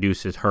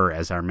introduces her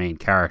as our main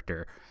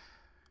character.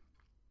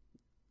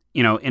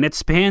 And it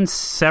spans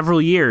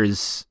several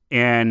years,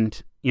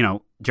 and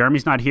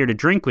Jeremy's not here to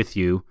drink with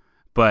you,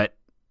 but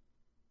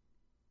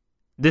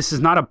this is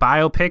not a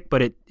biopic,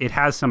 but it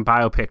has some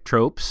biopic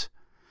tropes.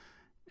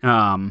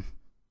 And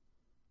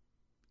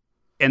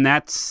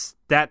that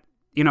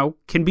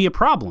can be a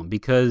problem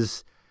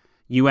because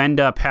you end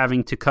up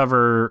having to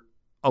cover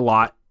a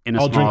lot in a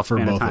small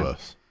span of time. I'll drink for both of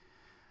us.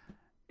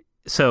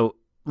 So,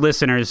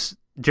 listeners,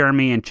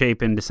 Jeremy and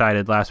Chapin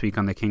decided last week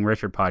on the King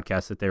Richard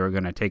podcast that they were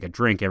going to take a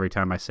drink every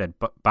time I said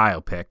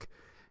biopic.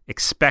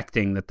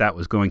 expecting that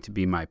was going to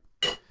be my,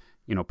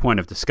 point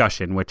of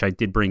discussion, which I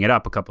did bring it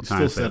up a couple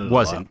times, but it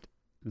wasn't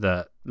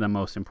the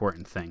most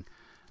important thing.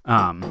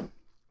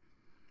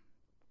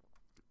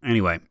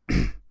 Anyway,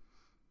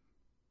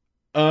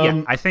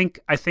 I think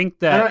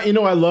that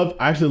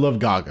I actually love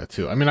Gaga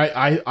too. I mean,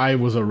 I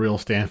was a real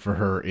stan for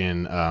her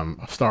in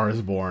A Star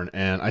Is Born,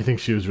 and I think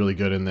she was really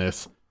good in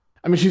this.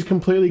 I mean, she's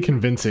completely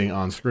convincing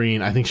on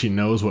screen. I think she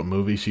knows what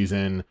movie she's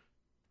in.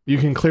 You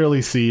can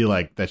clearly see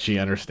like that she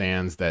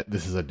understands that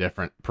this is a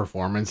different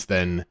performance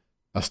than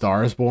A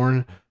Star Is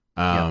Born.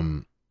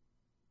 And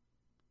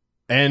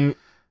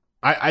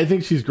I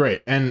think she's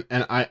great. And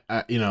I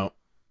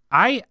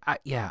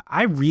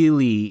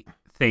really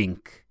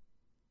think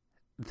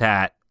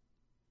that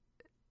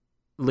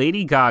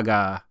Lady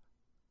Gaga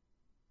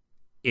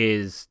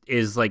is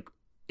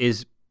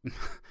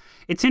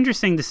it's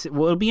interesting to see.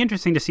 Well, it'll be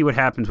interesting to see what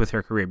happens with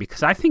her career,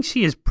 because I think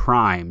she is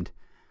primed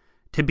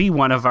to be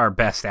one of our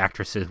best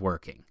actresses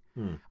working.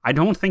 I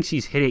don't think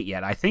she's hit it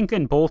yet. I think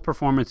in both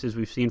performances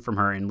we've seen from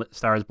her in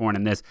Star Is Born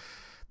and this,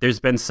 there's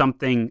been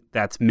something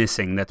that's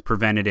missing that's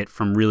prevented it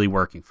from really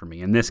working for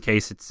me. In this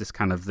case, it's just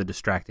kind of the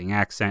distracting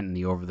accent and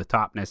the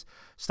over-the-topness.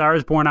 Star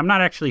Is Born, I'm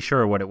not actually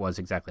sure what it was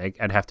exactly.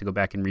 I'd have to go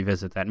back and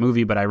revisit that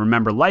movie, but I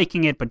remember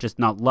liking it, but just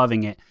not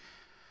loving it.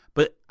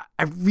 But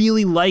I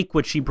really like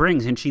what she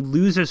brings, and she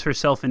loses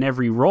herself in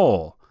every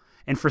role.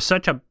 And for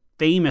such a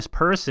famous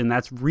person,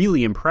 that's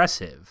really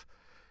impressive.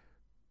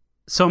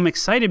 So I'm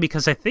excited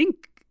because I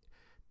think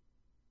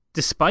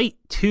despite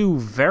two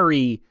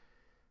very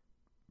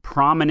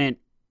prominent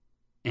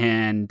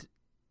and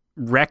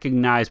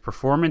recognized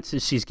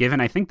performances she's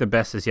given, I think the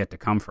best is yet to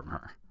come from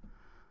her,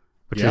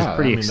 which is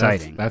pretty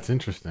exciting. That's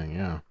interesting,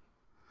 yeah.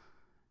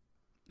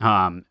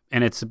 And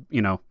it's,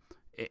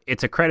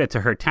 it's a credit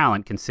to her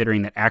talent,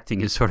 considering that acting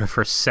is sort of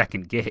her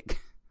second gig.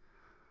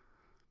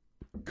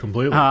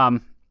 Completely.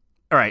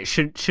 All right,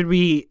 should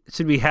we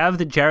have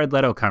the Jared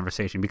Leto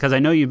conversation? Because I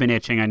know you've been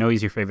itching. I know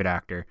he's your favorite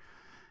actor.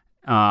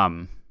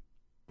 Now,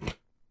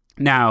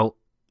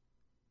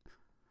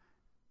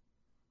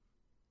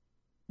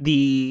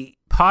 the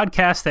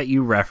podcast that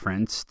you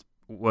referenced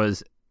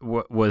was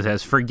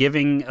as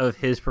forgiving of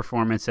his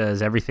performance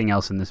as everything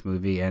else in this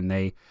movie, and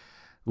they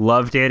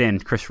loved it.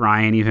 And Chris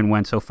Ryan even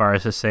went so far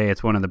as to say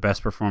it's one of the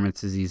best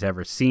performances he's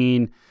ever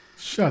seen.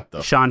 Shut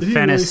the. Sean Did he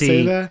Fennessy.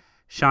 really say that?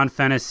 Sean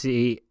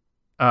Fennessy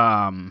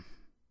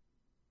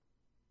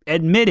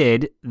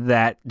admitted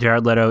that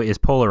Jared Leto is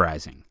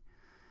polarizing.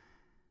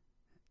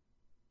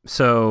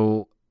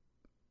 So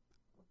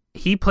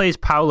he plays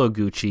Paolo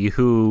Gucci,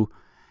 who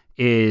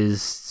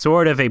is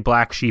sort of a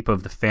black sheep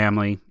of the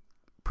family,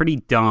 pretty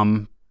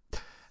dumb,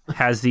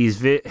 has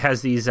these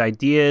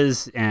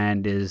ideas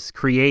and is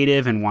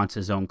creative and wants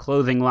his own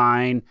clothing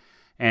line,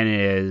 and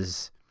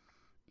is,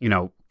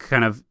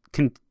 kind of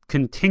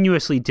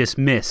continuously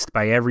dismissed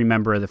by every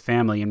member of the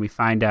family. And we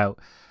find out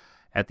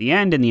at the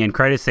end, in the end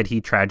credits, that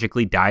he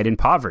tragically died in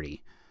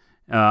poverty.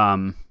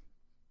 And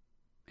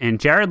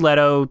Jared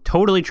Leto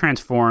totally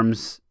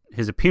transforms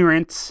his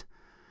appearance,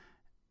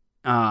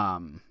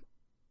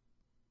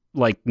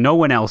 like no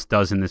one else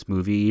does in this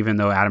movie, even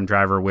though Adam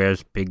Driver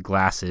wears big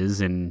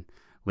glasses and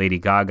Lady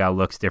Gaga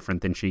looks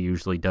different than she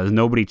usually does.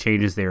 Nobody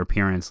changes their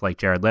appearance like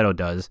Jared Leto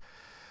does,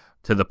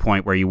 to the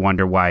point where you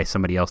wonder why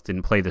somebody else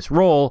didn't play this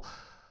role.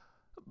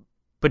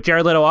 But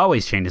Jared Leto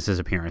always changes his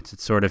appearance.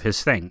 It's sort of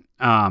his thing.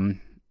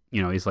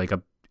 He's like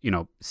a,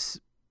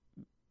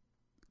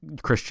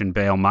 Christian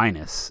Bale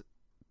minus.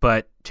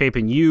 But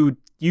Chapin, you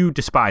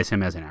despise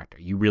him as an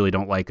actor. You really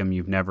don't like him.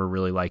 You've never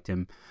really liked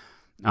him.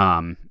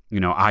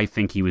 I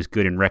think he was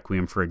good in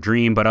Requiem for a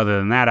Dream, but other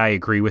than that, I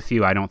agree with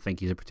you. I don't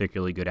think he's a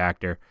particularly good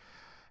actor,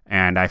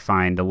 and I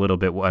find a little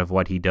bit of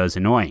what he does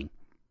annoying.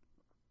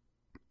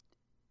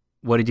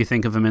 What did you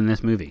think of him in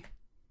this movie?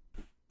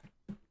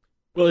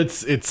 Well,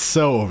 it's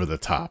so over the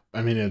top.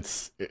 I mean,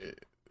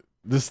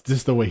 this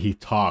the way he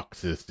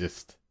talks is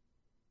just,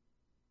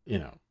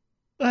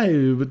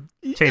 Chapin,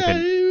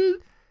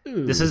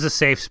 this is a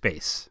safe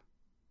space.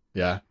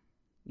 Yeah.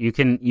 You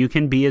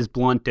can be as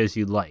blunt as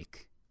you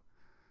like.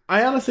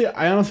 I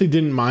honestly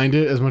didn't mind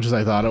it as much as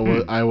I thought it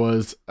was. I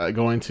was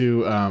going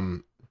to.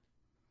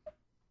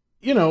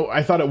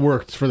 I thought it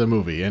worked for the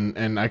movie,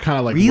 and I kind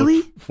of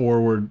looked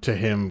forward to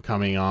him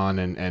coming on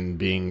and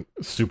being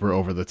super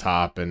over the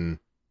top. And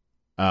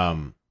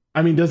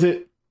does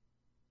it?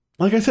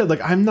 Like I said,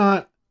 I'm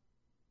not.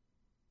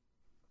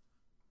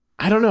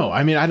 I don't know.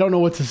 I mean, I don't know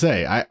what to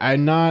say.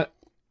 I'm not.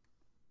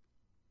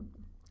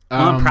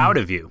 I'm proud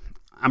of you.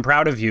 I'm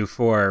proud of you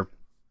for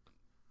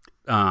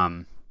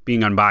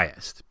being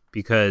unbiased,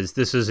 because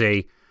this is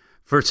a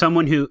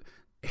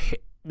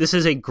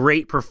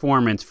great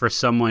performance for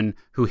someone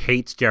who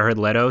hates Jared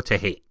Leto to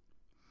hate.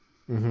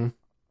 Mm-hmm.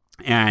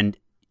 And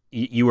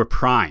you were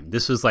primed.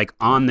 This was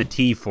on the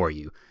tee for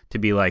you to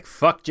be like,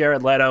 fuck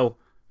Jared Leto,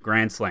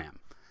 grand slam.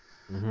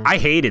 Mm-hmm. I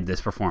hated this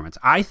performance.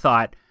 I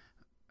thought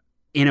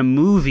in a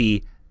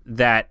movie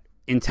that,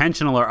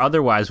 intentional or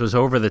otherwise, was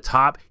over the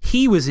top,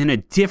 he was in a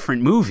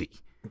different movie.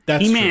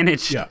 That's he true.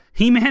 managed. Yeah.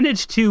 He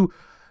managed to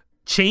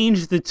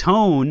change the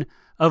tone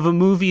of a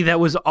movie that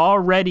was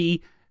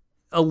already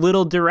a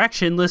little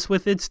directionless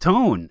with its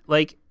tone.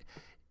 Like,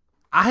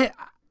 I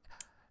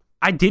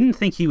didn't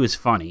think he was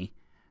funny.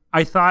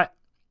 I thought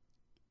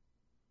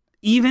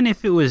even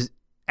if it was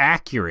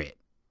accurate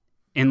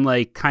in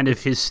like kind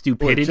of his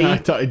stupidity, I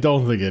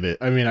don't think it is.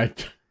 I mean,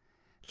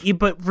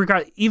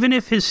 even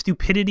if his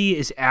stupidity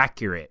is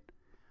accurate,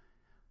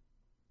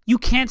 you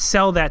can't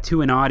sell that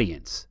to an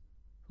audience.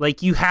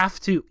 Like, you have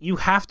to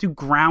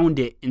ground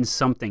it in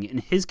something, and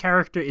his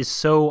character is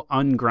so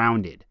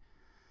ungrounded.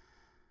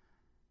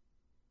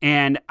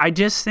 And I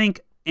just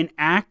think an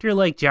actor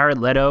like Jared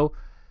Leto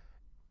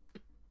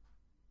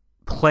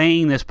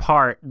playing this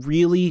part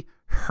really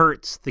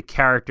hurts the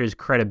character's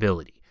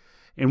credibility.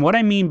 And what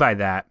I mean by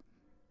that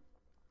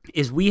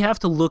is we have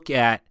to look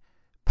at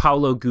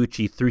Paolo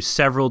Gucci through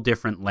several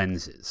different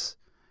lenses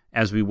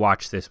as we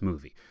watch this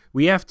movie.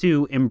 We have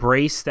to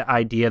embrace the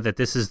idea that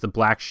this is the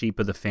black sheep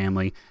of the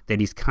family, that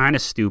he's kind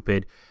of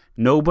stupid.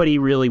 Nobody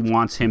really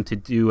wants him to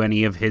do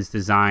any of his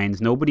designs.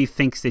 Nobody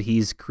thinks that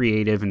he's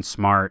creative and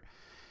smart.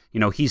 You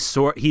know, he's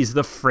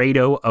the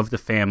Fredo of the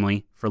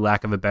family, for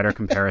lack of a better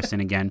comparison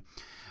again,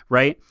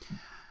 right?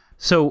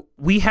 So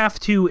we have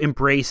to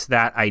embrace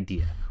that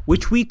idea,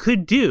 which we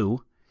could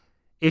do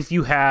if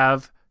you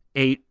have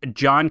a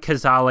John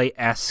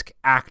Cazale-esque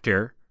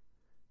actor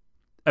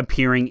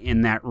appearing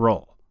in that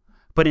role.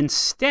 But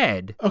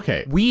instead,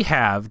 we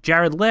have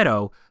Jared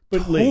Leto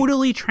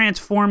totally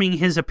transforming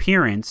his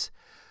appearance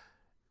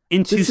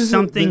into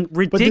something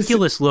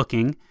ridiculous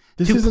looking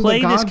to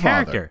play this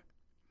character.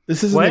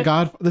 This isn't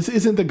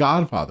The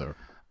Godfather.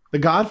 The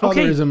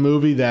Godfather is a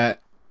movie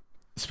that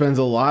spends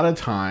a lot of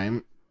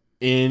time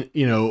in,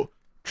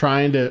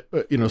 trying to,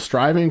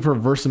 striving for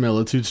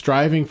verisimilitude,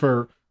 striving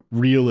for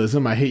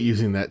realism. I hate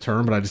using that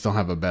term, but I just don't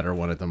have a better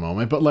one at the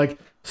moment. But like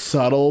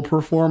subtle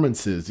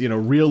performances,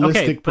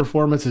 realistic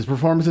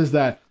performances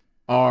that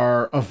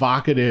are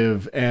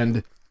evocative.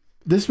 And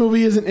this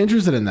movie isn't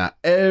interested in that.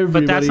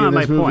 Everybody in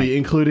this movie,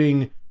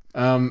 including,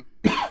 Adam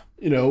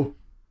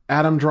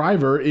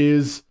Driver,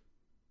 is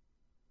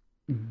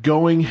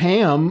going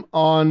ham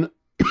on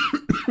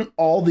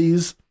all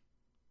these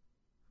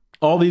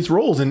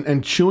roles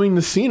and chewing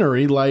the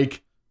scenery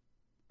like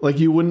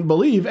you wouldn't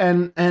believe.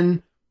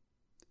 And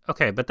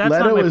but that's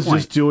Leto not my is point.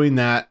 just doing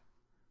that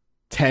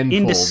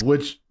tenfold,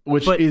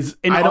 which is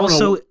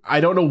I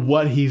don't know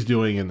what he's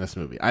doing in this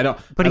movie.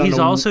 He's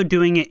also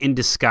doing it in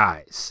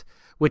disguise,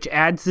 which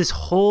adds this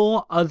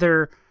whole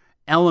other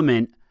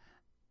element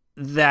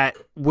that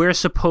we're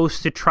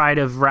supposed to try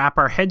to wrap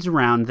our heads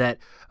around. That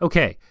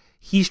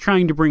he's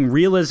trying to bring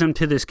realism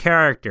to this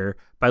character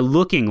by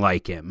looking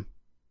like him,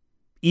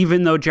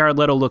 even though Jared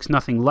Leto looks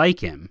nothing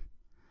like him.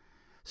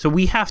 So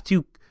we have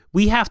to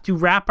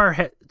wrap our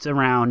heads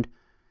around,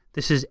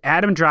 this is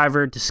Adam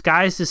Driver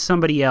disguised as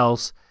somebody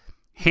else,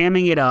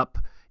 hamming it up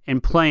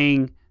and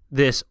playing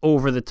this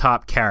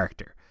over-the-top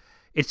character.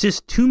 It's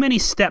just too many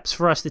steps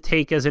for us to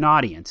take as an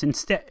audience.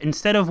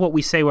 Instead of what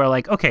we say, we're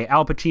like,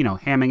 Al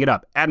Pacino hamming it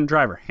up, Adam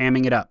Driver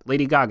hamming it up,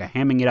 Lady Gaga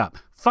hamming it up.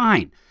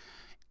 Fine.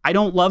 I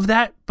don't love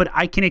that, but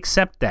I can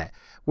accept that.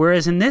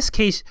 Whereas in this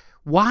case,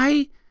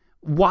 why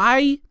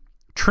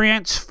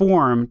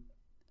transform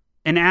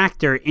an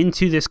actor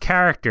into this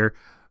character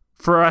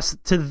for us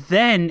to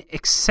then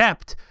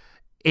accept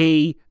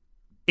a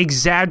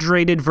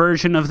exaggerated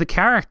version of the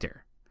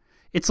character?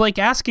 It's like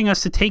asking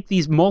us to take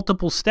these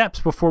multiple steps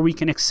before we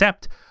can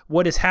accept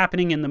what is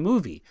happening in the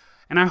movie.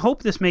 And I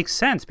hope this makes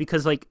sense,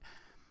 because I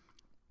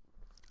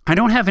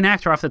don't have an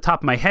actor off the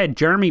top of my head.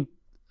 Jeremy,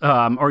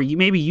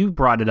 maybe you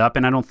brought it up,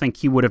 and I don't think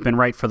he would have been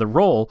right for the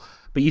role,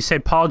 but you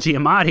said Paul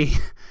Giamatti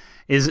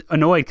is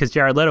annoyed because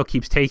Jared Leto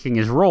keeps taking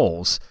his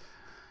roles.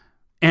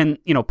 And,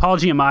 Paul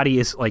Giamatti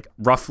is like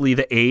roughly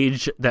the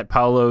age that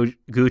Paolo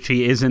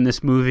Gucci is in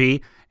this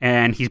movie,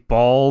 and he's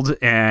bald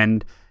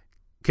and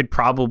could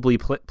probably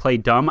play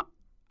dumb.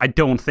 I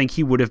don't think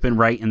he would have been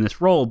right in this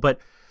role,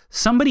 but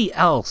somebody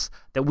else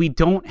that we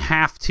don't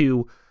have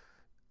to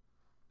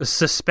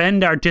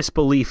suspend our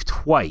disbelief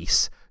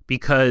twice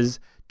because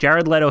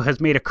Jared Leto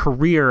has made a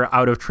career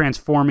out of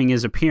transforming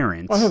his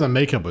appearance. I thought the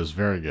makeup was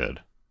very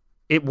good.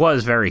 It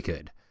was very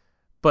good,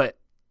 but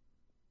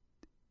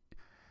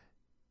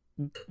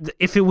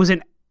if it was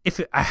an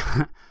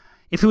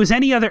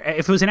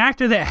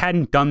actor that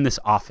hadn't done this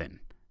often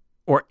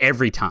or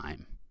every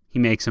time he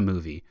makes a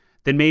movie,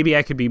 then maybe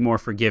I could be more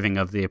forgiving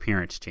of the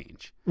appearance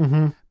change.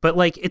 Mm-hmm. But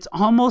it's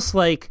almost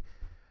like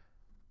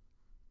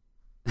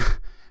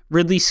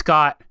Ridley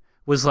Scott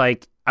was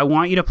like, I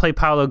want you to play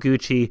Paolo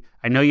Gucci.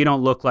 I know you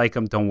don't look like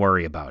him. Don't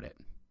worry about it.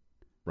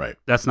 Right.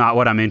 That's not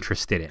what I'm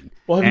interested in.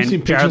 Well, have you seen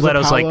pictures Jared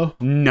Leto's of Paolo?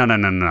 Like,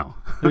 no.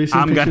 Have you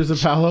seen pictures of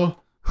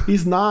Paolo?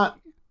 He's not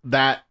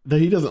that.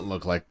 He doesn't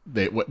look like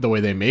the way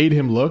they made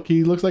him look.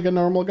 He looks like a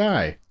normal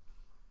guy.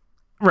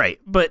 Right,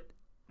 but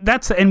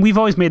and we've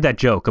always made that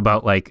joke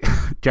about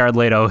Jared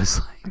Leto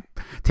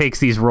takes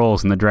these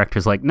roles and the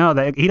director's like, no,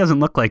 he doesn't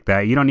look like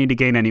that. You don't need to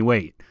gain any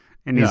weight.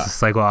 And he's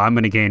just like, well, I'm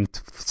going to gain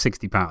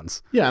 60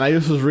 pounds. Yeah, and I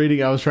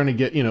was trying to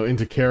get,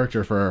 into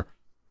character for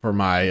for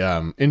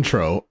my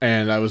intro,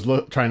 and I was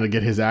trying to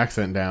get his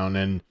accent down,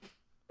 and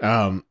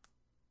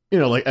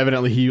like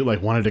evidently he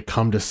like wanted to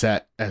come to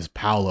set as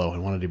Paolo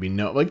and wanted to be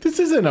known. Like, this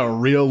isn't a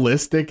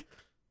realistic,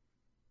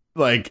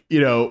 like,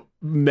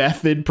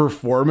 method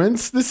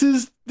performance. This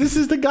is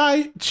the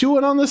guy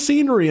chewing on the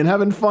scenery and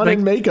having fun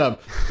in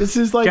makeup. This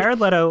is like Jared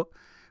Leto.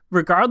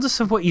 Regardless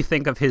of what you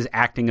think of his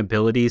acting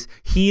abilities,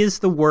 he is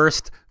the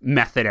worst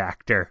method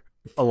actor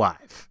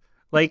alive.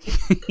 Like,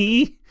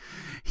 he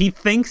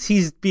thinks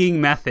he's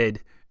being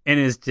method and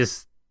is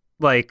just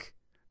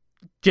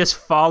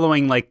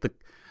following like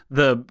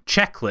the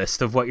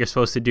checklist of what you're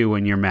supposed to do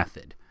when you're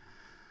method.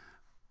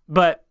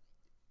 But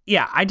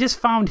yeah, I just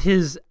found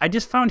his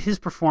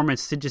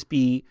performance to just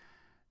be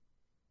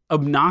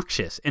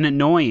obnoxious and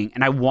annoying,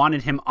 and I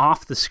wanted him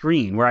off the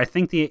screen, where I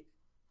think the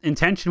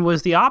intention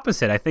was the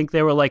opposite. I think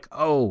they were like,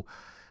 oh,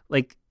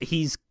 like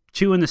he's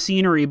chewing the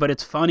scenery, but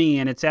it's funny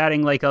and it's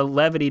adding like a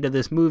levity to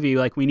this movie.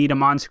 Like, we need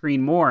him on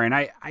screen more. And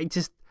I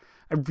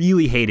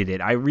really hated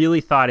it. I really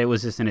thought it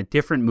was just in a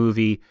different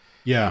movie.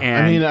 Yeah.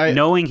 And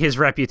knowing his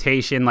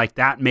reputation, like,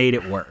 that made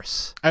it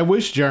worse. I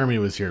wish Jeremy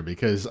was here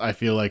because I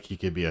feel like he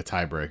could be a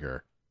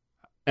tiebreaker.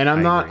 And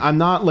I'm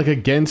not like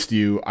against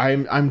you.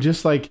 I'm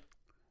just like,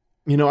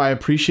 I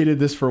appreciated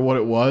this for what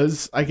it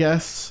was, I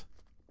guess.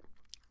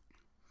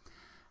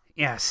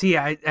 Yeah, see,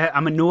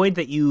 I'm annoyed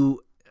that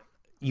you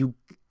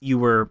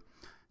were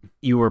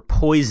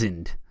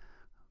poisoned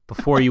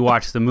before you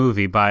watched the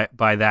movie by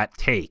that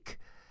take,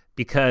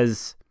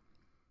 because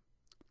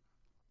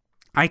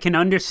I can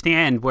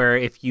understand where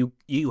if you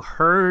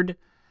heard,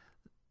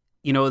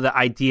 the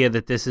idea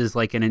that this is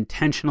like an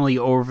intentionally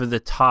over the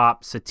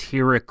top,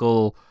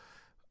 satirical,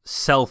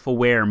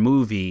 self-aware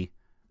movie,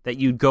 that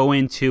you'd go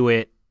into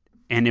it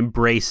and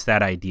embrace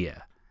that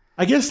idea.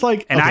 I guess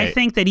I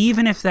think that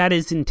even if that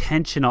is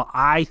intentional,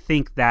 I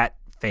think that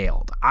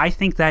failed. I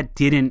think that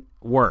didn't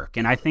work,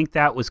 and I think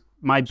that was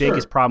my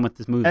biggest problem with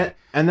this movie.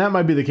 And that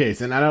might be the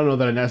case. And I don't know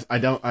that I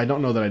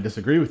don't know that I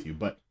disagree with you,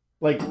 but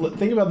like,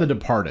 think about The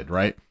Departed,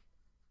 right?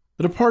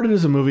 The Departed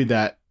is a movie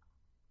that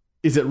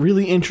is it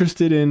really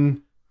interested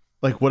in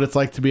like what it's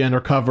like to be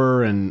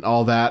undercover and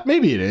all that.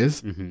 Maybe it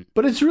is,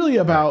 but it's really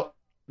about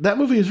that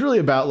movie is really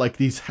about like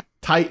these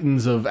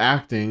titans of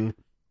acting.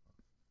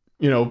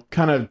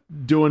 Kind of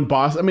doing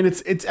Boston. I mean,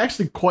 it's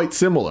actually quite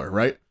similar,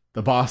 right?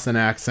 The Boston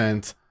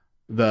accent,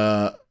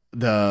 the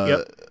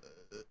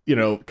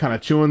kind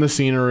of chewing the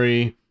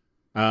scenery,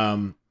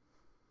 and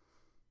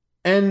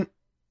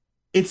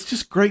it's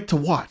just great to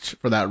watch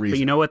for that reason. But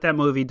you know what that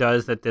movie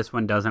does that this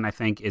one doesn't? I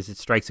think is it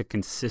strikes a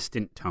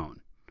consistent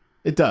tone.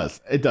 It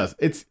does.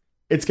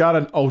 It's got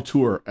an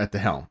auteur at the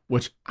helm,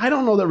 which I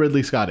don't know that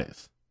Ridley Scott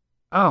is.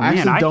 Oh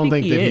man, I don't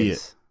think he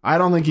is. I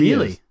don't think he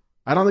really? is.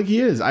 I don't think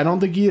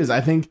he is.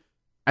 I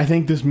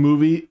think this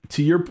movie,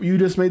 you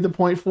just made the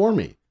point for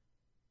me.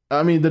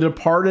 I mean, The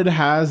Departed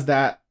has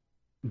that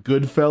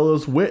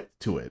Goodfellas wit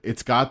to it.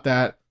 It's got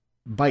that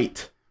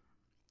bite.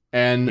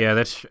 And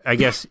yeah,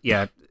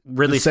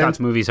 Ridley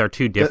Scott's movies are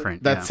too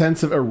different. That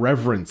sense of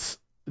irreverence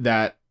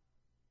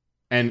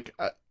and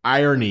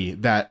irony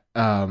that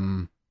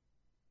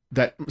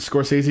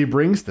Scorsese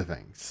brings to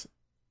things.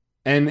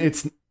 And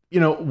it's,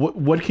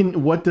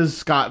 what does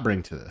Scott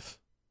bring to this?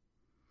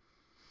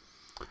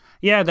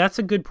 Yeah, that's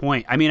a good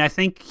point. I mean, I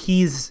think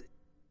he's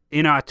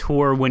in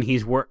auteur when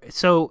he's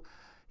So,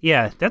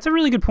 yeah, that's a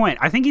really good point.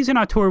 I think he's in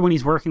auteur when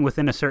he's working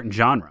within a certain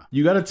genre.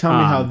 You got to tell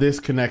me how this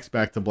connects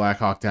back to Black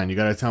Hawk Down. You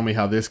got to tell me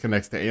how this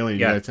connects to Alien.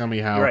 You got to tell me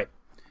how. You're right.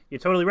 You're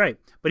totally right.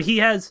 But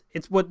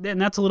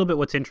and that's a little bit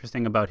what's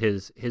interesting about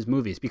his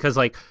movies, because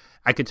like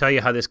I could tell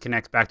you how this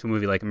connects back to a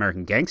movie like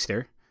American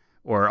Gangster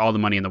or All the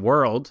Money in the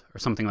World or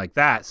something like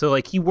that. So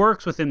like he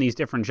works within these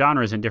different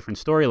genres and different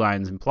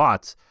storylines and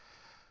plots.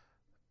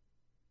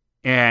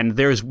 And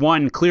there's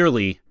one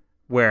clearly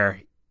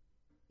where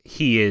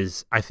he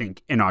is, I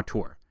think, in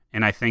auteur.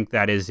 And I think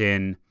that is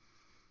in,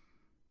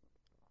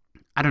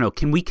 I don't know,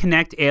 can we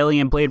connect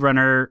Alien, Blade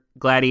Runner,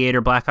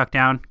 Gladiator, Black Hawk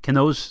Down? Can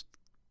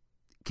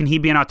he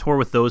be in auteur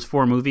with those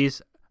four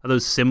movies? Are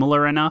those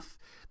similar enough?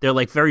 They're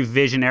like very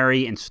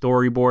visionary and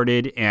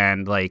storyboarded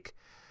and like.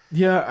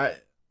 Yeah,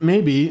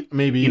 maybe.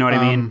 You know what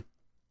I mean?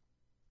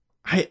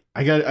 I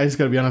just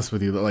got to be honest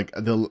with you. Like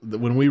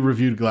when we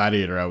reviewed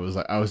Gladiator, I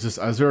was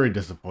very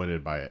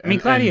disappointed by it. I mean,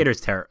 Gladiator's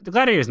terrible. The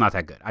Gladiator's not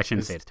that good. I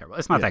shouldn't say it's terrible.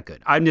 It's not that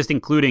good. I'm just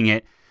including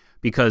it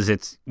because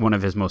it's one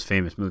of his most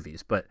famous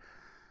movies. But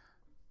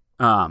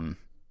you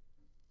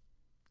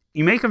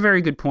make a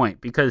very good point,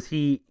 because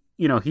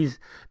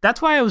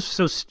that's why I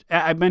was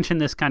I mentioned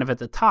this kind of at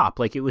the top.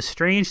 Like, it was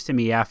strange to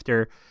me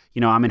after,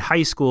 I'm in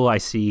high school, I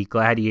see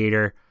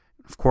Gladiator.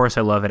 Of course,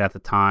 I love it at the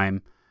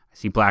time. I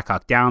see Black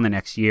Hawk Down the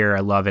next year. I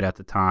love it at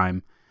the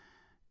time.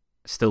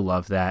 Still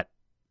love that.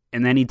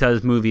 And then he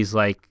does movies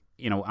like,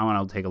 I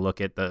want to take a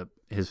look at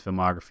his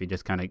filmography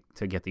just kind of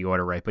to get the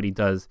order right. But he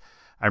does.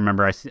 I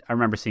remember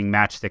seeing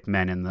Matchstick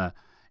Men in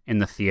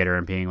the theater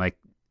and being like,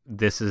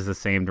 this is the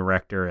same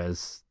director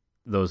as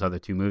those other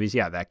two movies.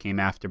 Yeah, that came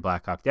after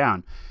Black Hawk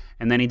Down.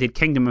 And then he did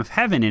Kingdom of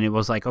Heaven, and it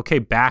was like, okay,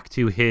 back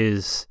to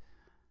his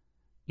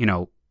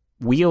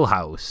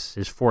wheelhouse,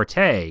 his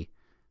forte.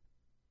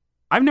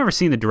 I've never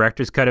seen the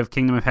director's cut of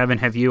Kingdom of Heaven.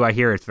 Have you? I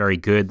hear it's very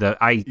good.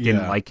 I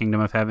didn't like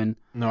Kingdom of Heaven.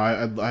 No,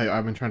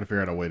 I've been trying to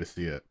figure out a way to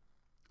see it.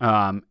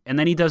 And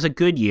then he does A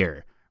Good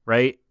Year,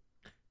 right?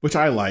 Which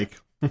I like.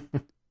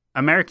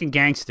 American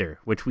Gangster,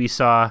 which we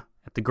saw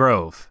at the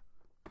Grove.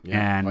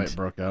 Yeah, and fight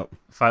broke out.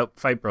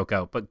 Fight broke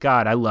out. But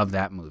God, I love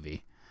that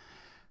movie.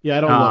 Yeah,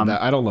 I don't love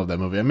that. I don't love that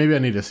movie. Maybe I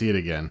need to see it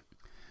again.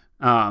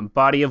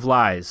 Body of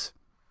Lies.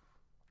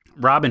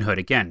 Robin Hood,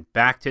 again,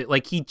 back to,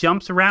 like, he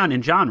jumps around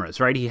in genres,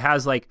 right? He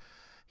has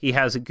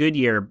A Good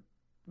Year,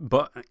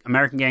 but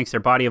American Gangster,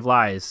 Body of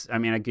Lies. I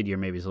mean, A Good Year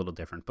maybe is a little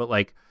different, but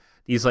like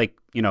these, like,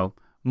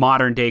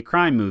 modern day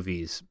crime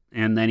movies.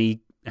 And then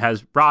he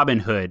has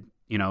Robin Hood,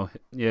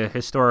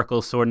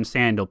 historical sword and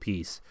sandal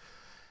piece.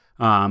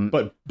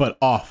 But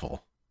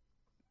awful.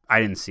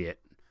 I didn't see it.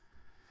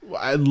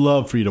 I'd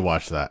love for you to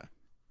watch that.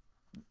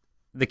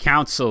 The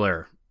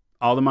Counselor,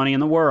 All the Money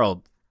in the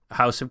World,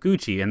 House of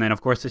Gucci, and then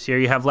of course this year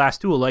you have Last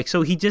Duel. Like,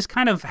 so he just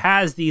kind of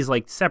has these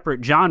like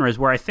separate genres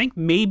where I think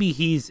maybe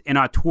he's an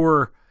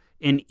auteur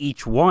in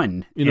each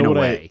one in a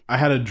way. I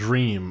had a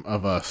dream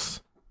of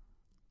us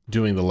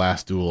doing The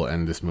Last Duel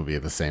and this movie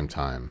at the same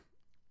time,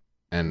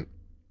 and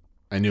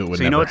I knew it would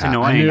never happen.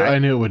 Annoying. I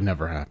knew it would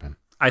never happen.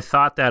 I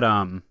thought that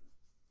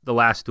The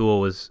Last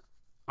Duel was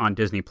on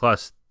Disney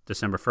Plus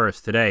December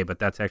 1st today, but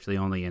that's actually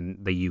only in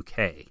the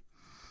UK.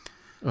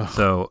 Ugh.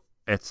 So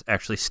it's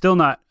actually still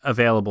not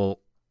available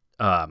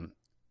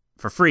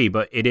for free,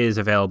 but it is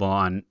available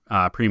on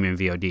premium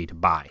VOD to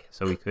buy.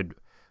 So we could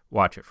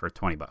watch it for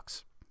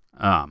 $20.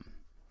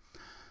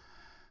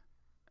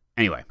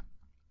 Anyway,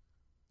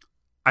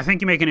 I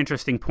think you make an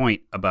interesting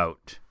point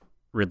about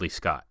Ridley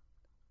Scott.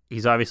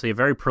 He's obviously a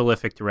very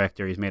prolific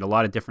director. He's made a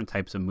lot of different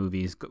types of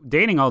movies,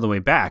 dating all the way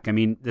back. I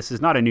mean, this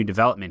is not a new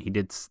development. He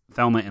did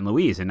Thelma and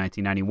Louise in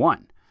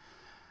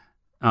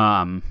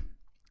 1991.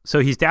 So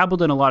he's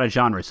dabbled in a lot of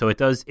genres. So it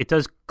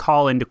does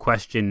call into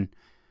question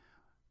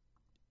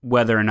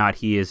whether or not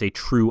he is a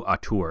true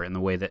auteur in the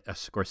way that a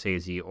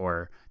Scorsese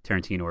or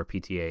Tarantino or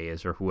PTA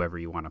is, or whoever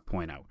you want to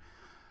point out.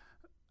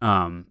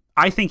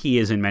 I think he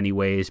is in many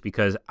ways,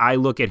 because I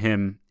look at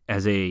him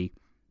as a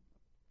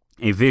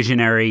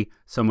visionary,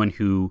 someone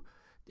who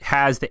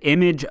has the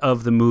image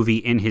of the movie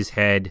in his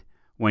head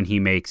when he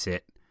makes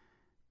it,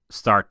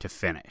 start to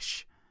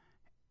finish.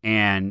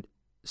 And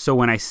so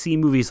when I see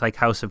movies like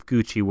House of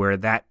Gucci where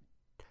that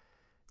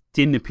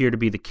didn't appear to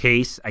be the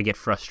case, I get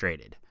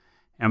frustrated.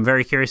 And I'm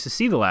very curious to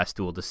see The Last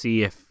Duel, to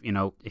see if,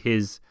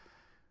 his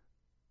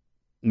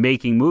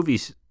making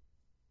movies,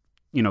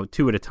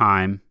 two at a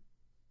time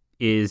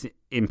is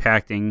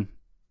impacting,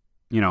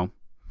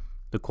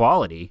 the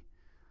quality.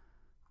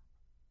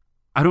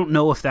 I don't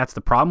know if that's the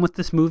problem with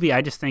this movie.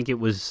 I just think it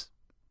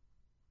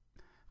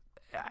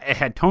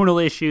had tonal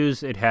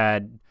issues. It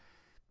had,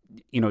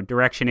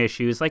 direction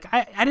issues. Like,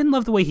 I didn't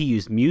love the way he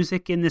used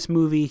music in this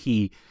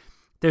movie.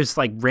 There's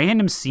like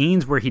random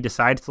scenes where he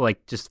decides to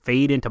like just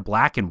fade into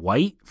black and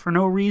white for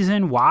no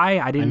reason. Why?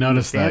 I didn't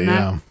understand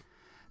that.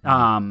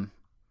 Yeah.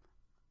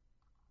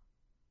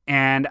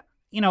 And,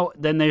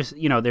 then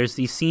there's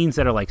these scenes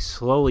that are like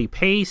slowly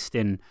paced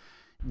and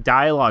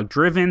dialogue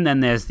driven.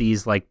 Then there's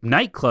these like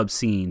nightclub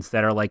scenes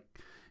that are like,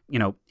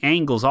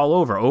 angles all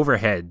over,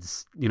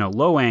 overheads,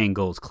 low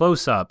angles,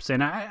 close ups.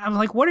 And I'm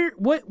like,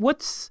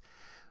 what's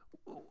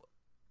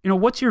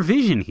your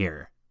vision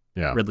here?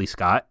 Yeah. Ridley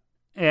Scott.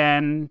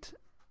 And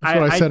that's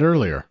what I said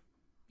earlier.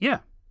 Yeah.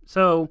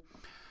 So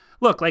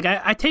look, like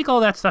I take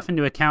all that stuff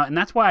into account, and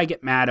that's why I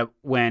get mad at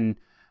when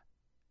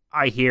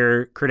I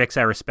hear critics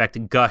I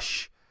respect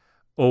gush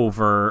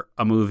over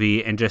a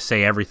movie and just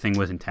say everything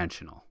was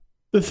intentional.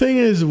 The thing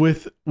is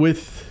with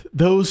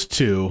those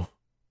two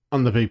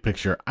on the big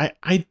picture,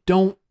 I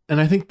don't,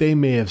 and I think they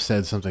may have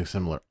said something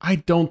similar. I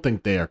don't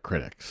think they are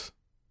critics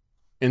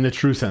in the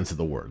true sense of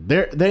the word.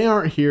 They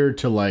aren't here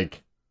to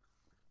like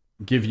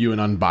give you an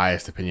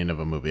unbiased opinion of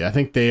a movie. I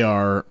think they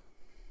are,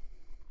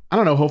 I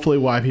don't know, hopefully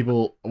why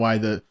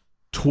the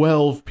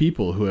 12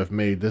 people who have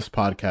made this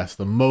podcast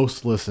the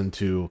most listened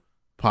to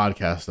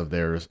podcast of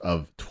theirs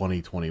of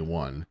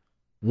 2021.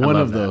 One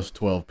of those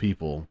 12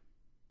 people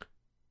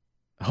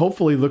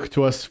hopefully look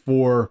to us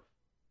for,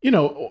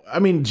 I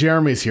mean,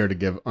 Jeremy's here to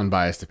give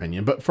unbiased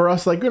opinion, but for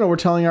us, like, we're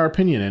telling our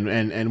opinion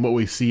and what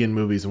we see in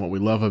movies and what we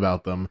love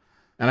about them.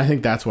 And I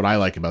think that's what I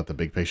like about the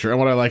big picture and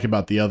what I like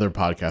about the other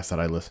podcasts that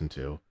I listen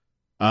to.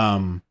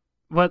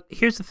 But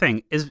here's the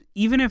thing, is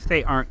even if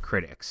they aren't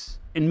critics,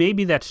 and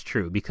maybe that's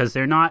true because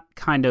they're not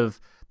kind of,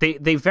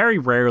 they very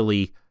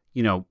rarely,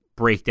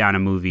 break down a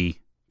movie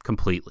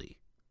completely.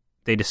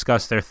 They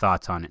discuss their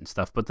thoughts on it and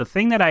stuff. But the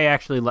thing that I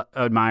actually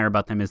admire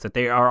about them is that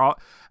they are all,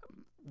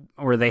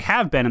 or they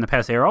have been in the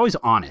past, they are always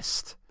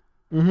honest.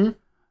 Mm-hmm.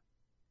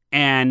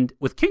 And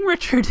with King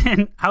Richard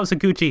and House of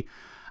Gucci,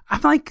 I'm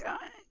like,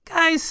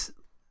 guys,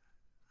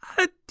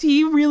 do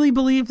you really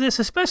believe this?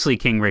 Especially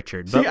King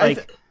Richard.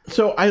 But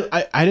so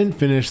I didn't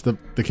finish the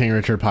King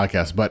Richard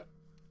podcast, but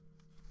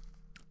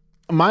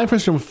my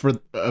impression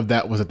of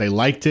that was that they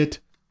liked it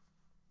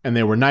and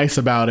they were nice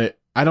about it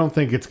I don't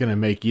think it's going to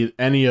make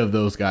any of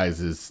those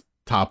guys'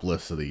 top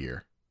lists of the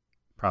year.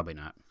 Probably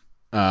not.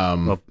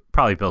 Well,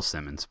 probably Bill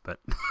Simmons, but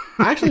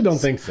I actually don't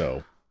think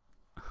so.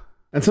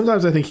 And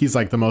sometimes I think he's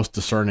like the most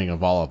discerning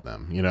of all of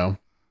them, you know?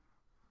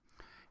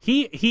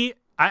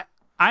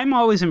 I'm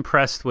always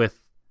impressed with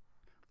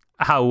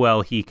how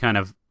well he kind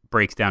of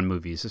breaks down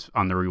movies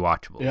on the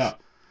rewatchables. Yeah.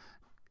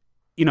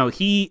 You know,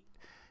 he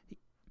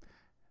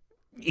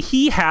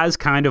has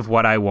kind of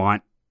what I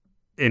want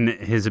in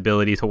his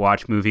ability to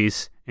watch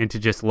movies and to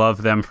just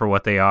love them for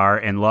what they are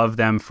and love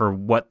them for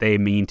what they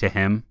mean to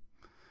him.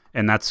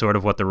 And that's sort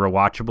of what the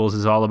rewatchables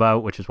is all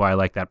about, which is why I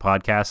like that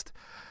podcast.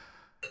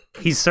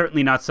 He's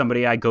certainly not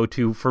somebody I go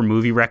to for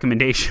movie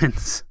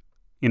recommendations,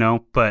 you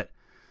know, but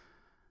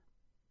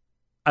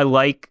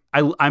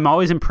I'm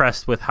always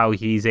impressed with how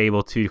he's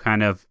able to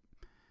kind of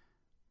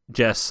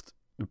just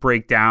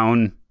break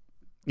down,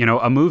 you know,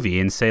 a movie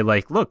and say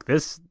like, look,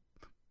 this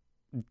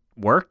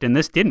worked and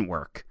this didn't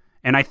work.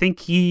 And I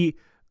think he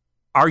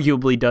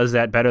arguably does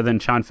that better than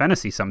Sean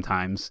Fennessy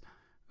sometimes,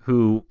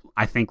 who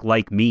I think,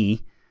 like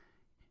me,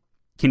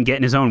 can get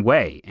in his own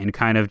way and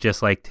kind of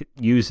just like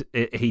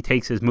he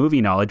takes his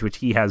movie knowledge, which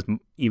he has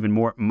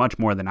much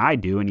more than I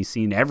do, and he's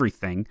seen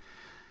everything,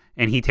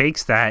 and he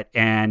takes that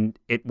and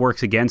it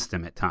works against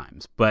him at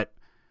times. But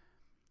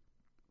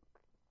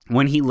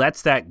when he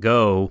lets that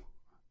go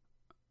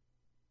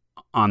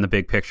on the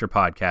Big Picture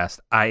podcast,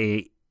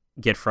 I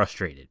get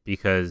frustrated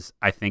because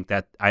I think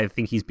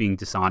he's being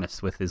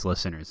dishonest with his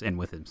listeners and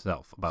with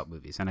himself about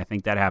movies. And I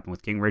think that happened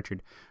with King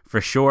Richard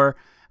for sure.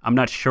 I'm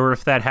not sure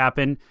if that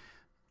happened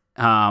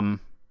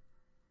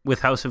with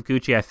House of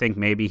Gucci. I think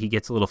maybe he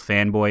gets a little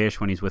fanboyish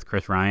when he's with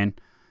Chris Ryan.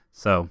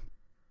 So,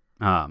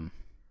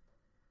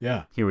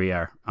 yeah, here we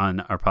are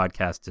on our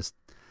podcast, just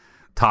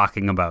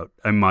talking about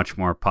a much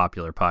more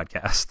popular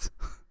podcast.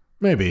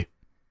 Maybe,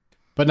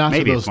 but not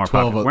maybe to those 12.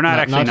 Popular. We're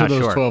not to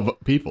those sure. 12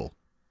 people.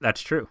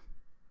 That's true.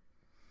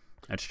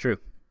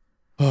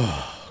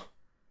 All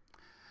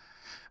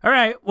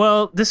right.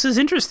 Well, this is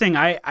interesting.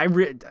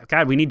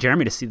 God, we need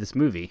Jeremy to see this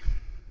movie.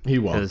 He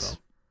won't,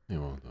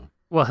 though.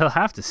 Well, he'll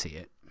have to see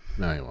it.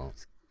 No, he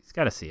won't. He's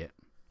got to see it.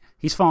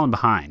 He's fallen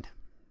behind.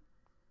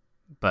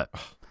 But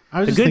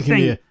I was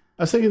thinking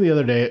the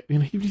other day, you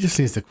know, he just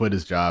needs to quit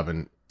his job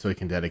so he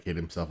can dedicate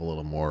himself a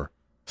little more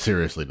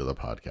seriously to the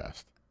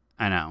podcast.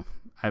 I know.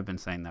 I've been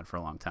saying that for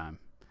a long time.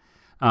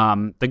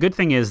 The good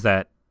thing is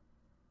that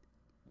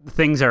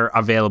things are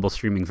available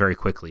streaming very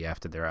quickly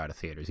after they're out of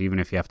theaters, even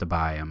if you have to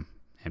buy them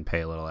and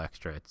pay a little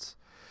extra.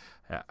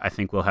 I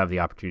think we'll have the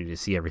opportunity to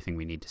see everything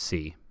we need to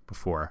see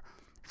before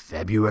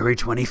February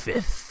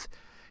 25th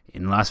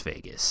in Las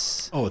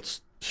Vegas. Oh,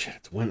 it's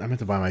when I meant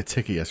to buy my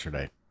ticket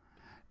yesterday.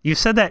 You've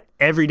said that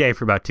every day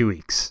for about 2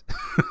 weeks.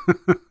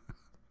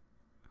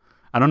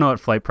 I don't know what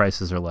flight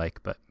prices are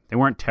like, but they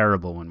weren't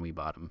terrible when we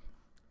bought them.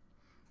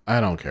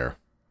 I don't care.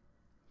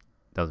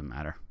 Doesn't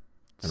matter.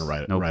 And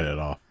write it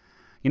off.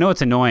 You know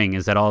what's annoying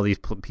is that all these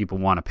people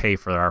want to pay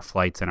for our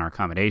flights and our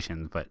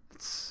accommodations, but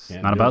it's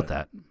not about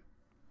that.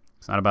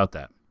 It's not about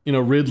that. You know,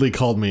 Ridley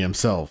called me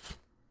himself.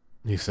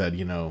 He said,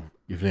 you know,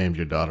 you've named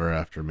your daughter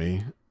after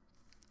me.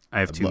 I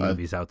have two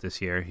movies out this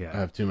year. Yeah, I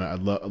have two.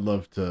 I'd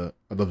love to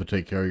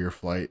take care of your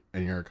flight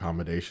and your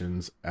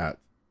accommodations at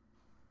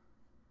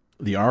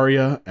the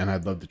Aria, and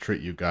I'd love to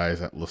treat you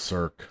guys at Le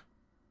Cirque.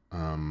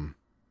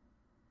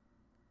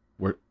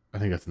 Where I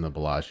think that's in the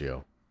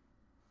Bellagio.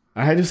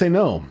 I had to say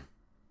no.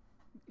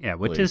 Yeah,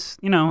 which is,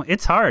 you know,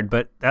 it's hard,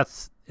 but it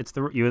was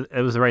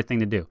the right thing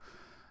to do.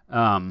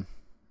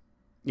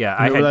 Yeah,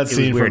 I had that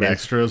scene from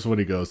Extras when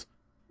he goes,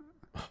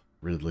 oh,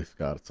 Ridley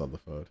Scott, it's on the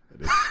phone.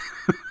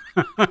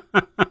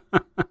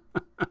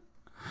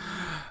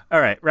 All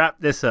right, wrap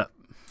this up.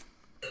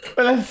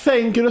 Well,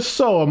 thank you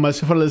so much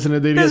for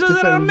listening to this. This was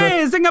an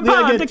amazing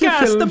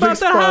podcast about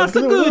the House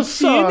of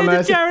Gucci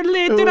and Jared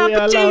Leto and Al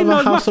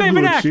Pacino, my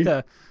favorite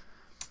actor.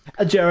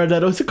 Jared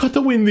Leto is got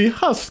to win the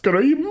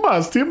Oscar. He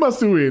must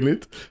win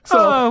it.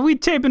 So,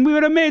 Chapin, we were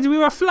amazing. We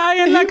were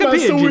flying like a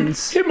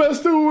pigeons. He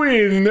must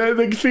win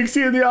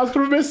the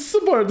Oscar for Best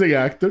Supporting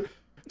Actor.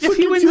 If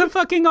he wins a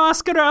fucking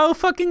Oscar, I'll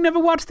fucking never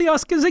watch the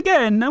Oscars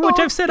again, which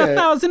I've said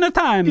 1,000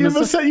 times.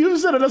 You've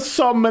said it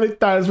so many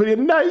times,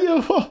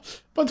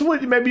 but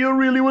maybe you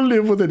really will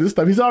live with it this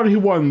time. He's already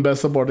won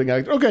Best Supporting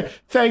Actor. Okay,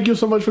 thank you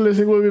so much for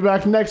listening. We'll be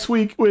back next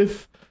week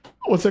with...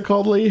 What's it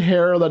called, Lee?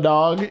 Hair of the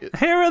Dog?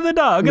 Hair of the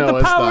Dog. No,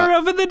 the power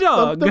of the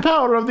dog. The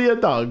power of the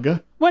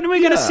dog. When are we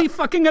going to see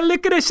fucking a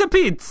licorice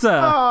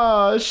pizza?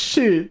 Ah,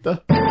 shit.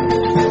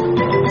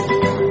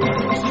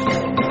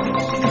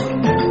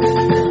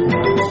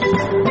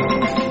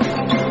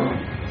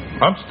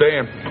 I'm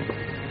staying.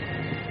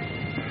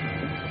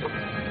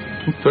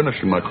 I'm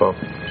finishing my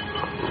coffee.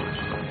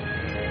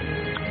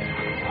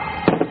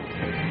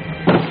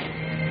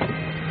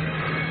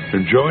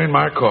 Enjoying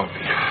my coffee.